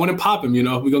on and popping, you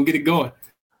know, we're going to get it going.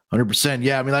 100%.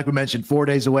 Yeah. I mean, like we mentioned, 4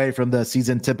 days away from the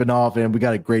season tipping off, and we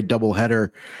got a great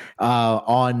doubleheader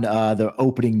on the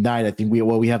opening night. I think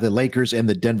we have the Lakers and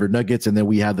the Denver Nuggets, and then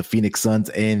we have the Phoenix Suns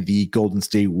and the Golden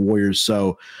State Warriors.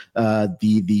 So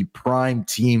the prime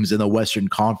teams in the Western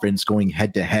Conference going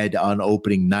head to head on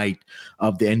opening night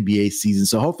of the NBA season.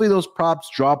 So hopefully those props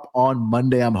drop on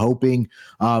Monday. I'm hoping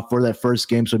for that first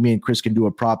game, so me and Chris can do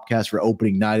a propcast for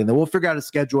opening night, and then we'll figure out a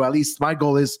schedule. At least my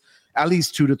goal is at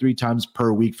least 2 to 3 times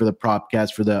per week for the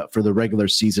propcast for the regular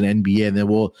season NBA. And then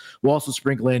we'll also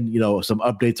sprinkle in, you know, some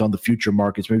updates on the future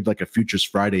markets, maybe like a Futures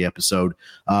Friday episode,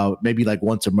 maybe like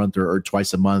once a month or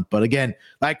twice a month. But again,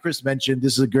 like Chris mentioned,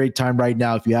 this is a great time right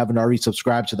now. If you haven't already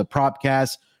subscribed to the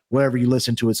propcast, wherever you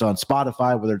listen to it's on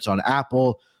Spotify, whether it's on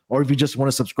Apple, or if you just want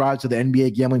to subscribe to the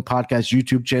NBA Gambling Podcast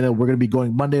YouTube channel, we're going to be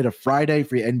going Monday to Friday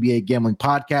for your NBA Gambling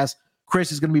Podcast.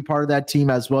 Chris is going to be part of that team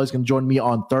as well. He's going to join me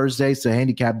on Thursdays to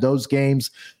handicap those games.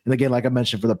 And again, like I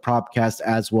mentioned, for the propcast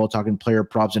as well, talking player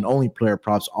props and only player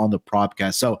props on the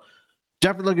propcast. So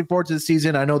definitely looking forward to the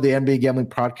season. I know the NBA Gambling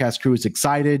Podcast crew is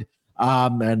excited.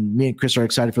 And me and Chris are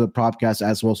excited for the propcast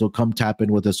as well. So come tap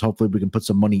in with us. Hopefully we can put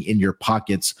some money in your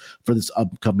pockets for this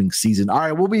upcoming season. All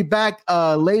right, we'll be back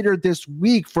later this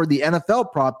week for the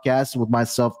NFL propcast with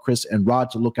myself, Chris, and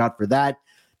Rod, to look out for that.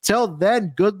 Till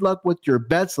then, good luck with your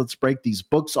bets. Let's break these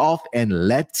books off and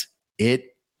let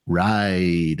it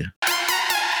ride.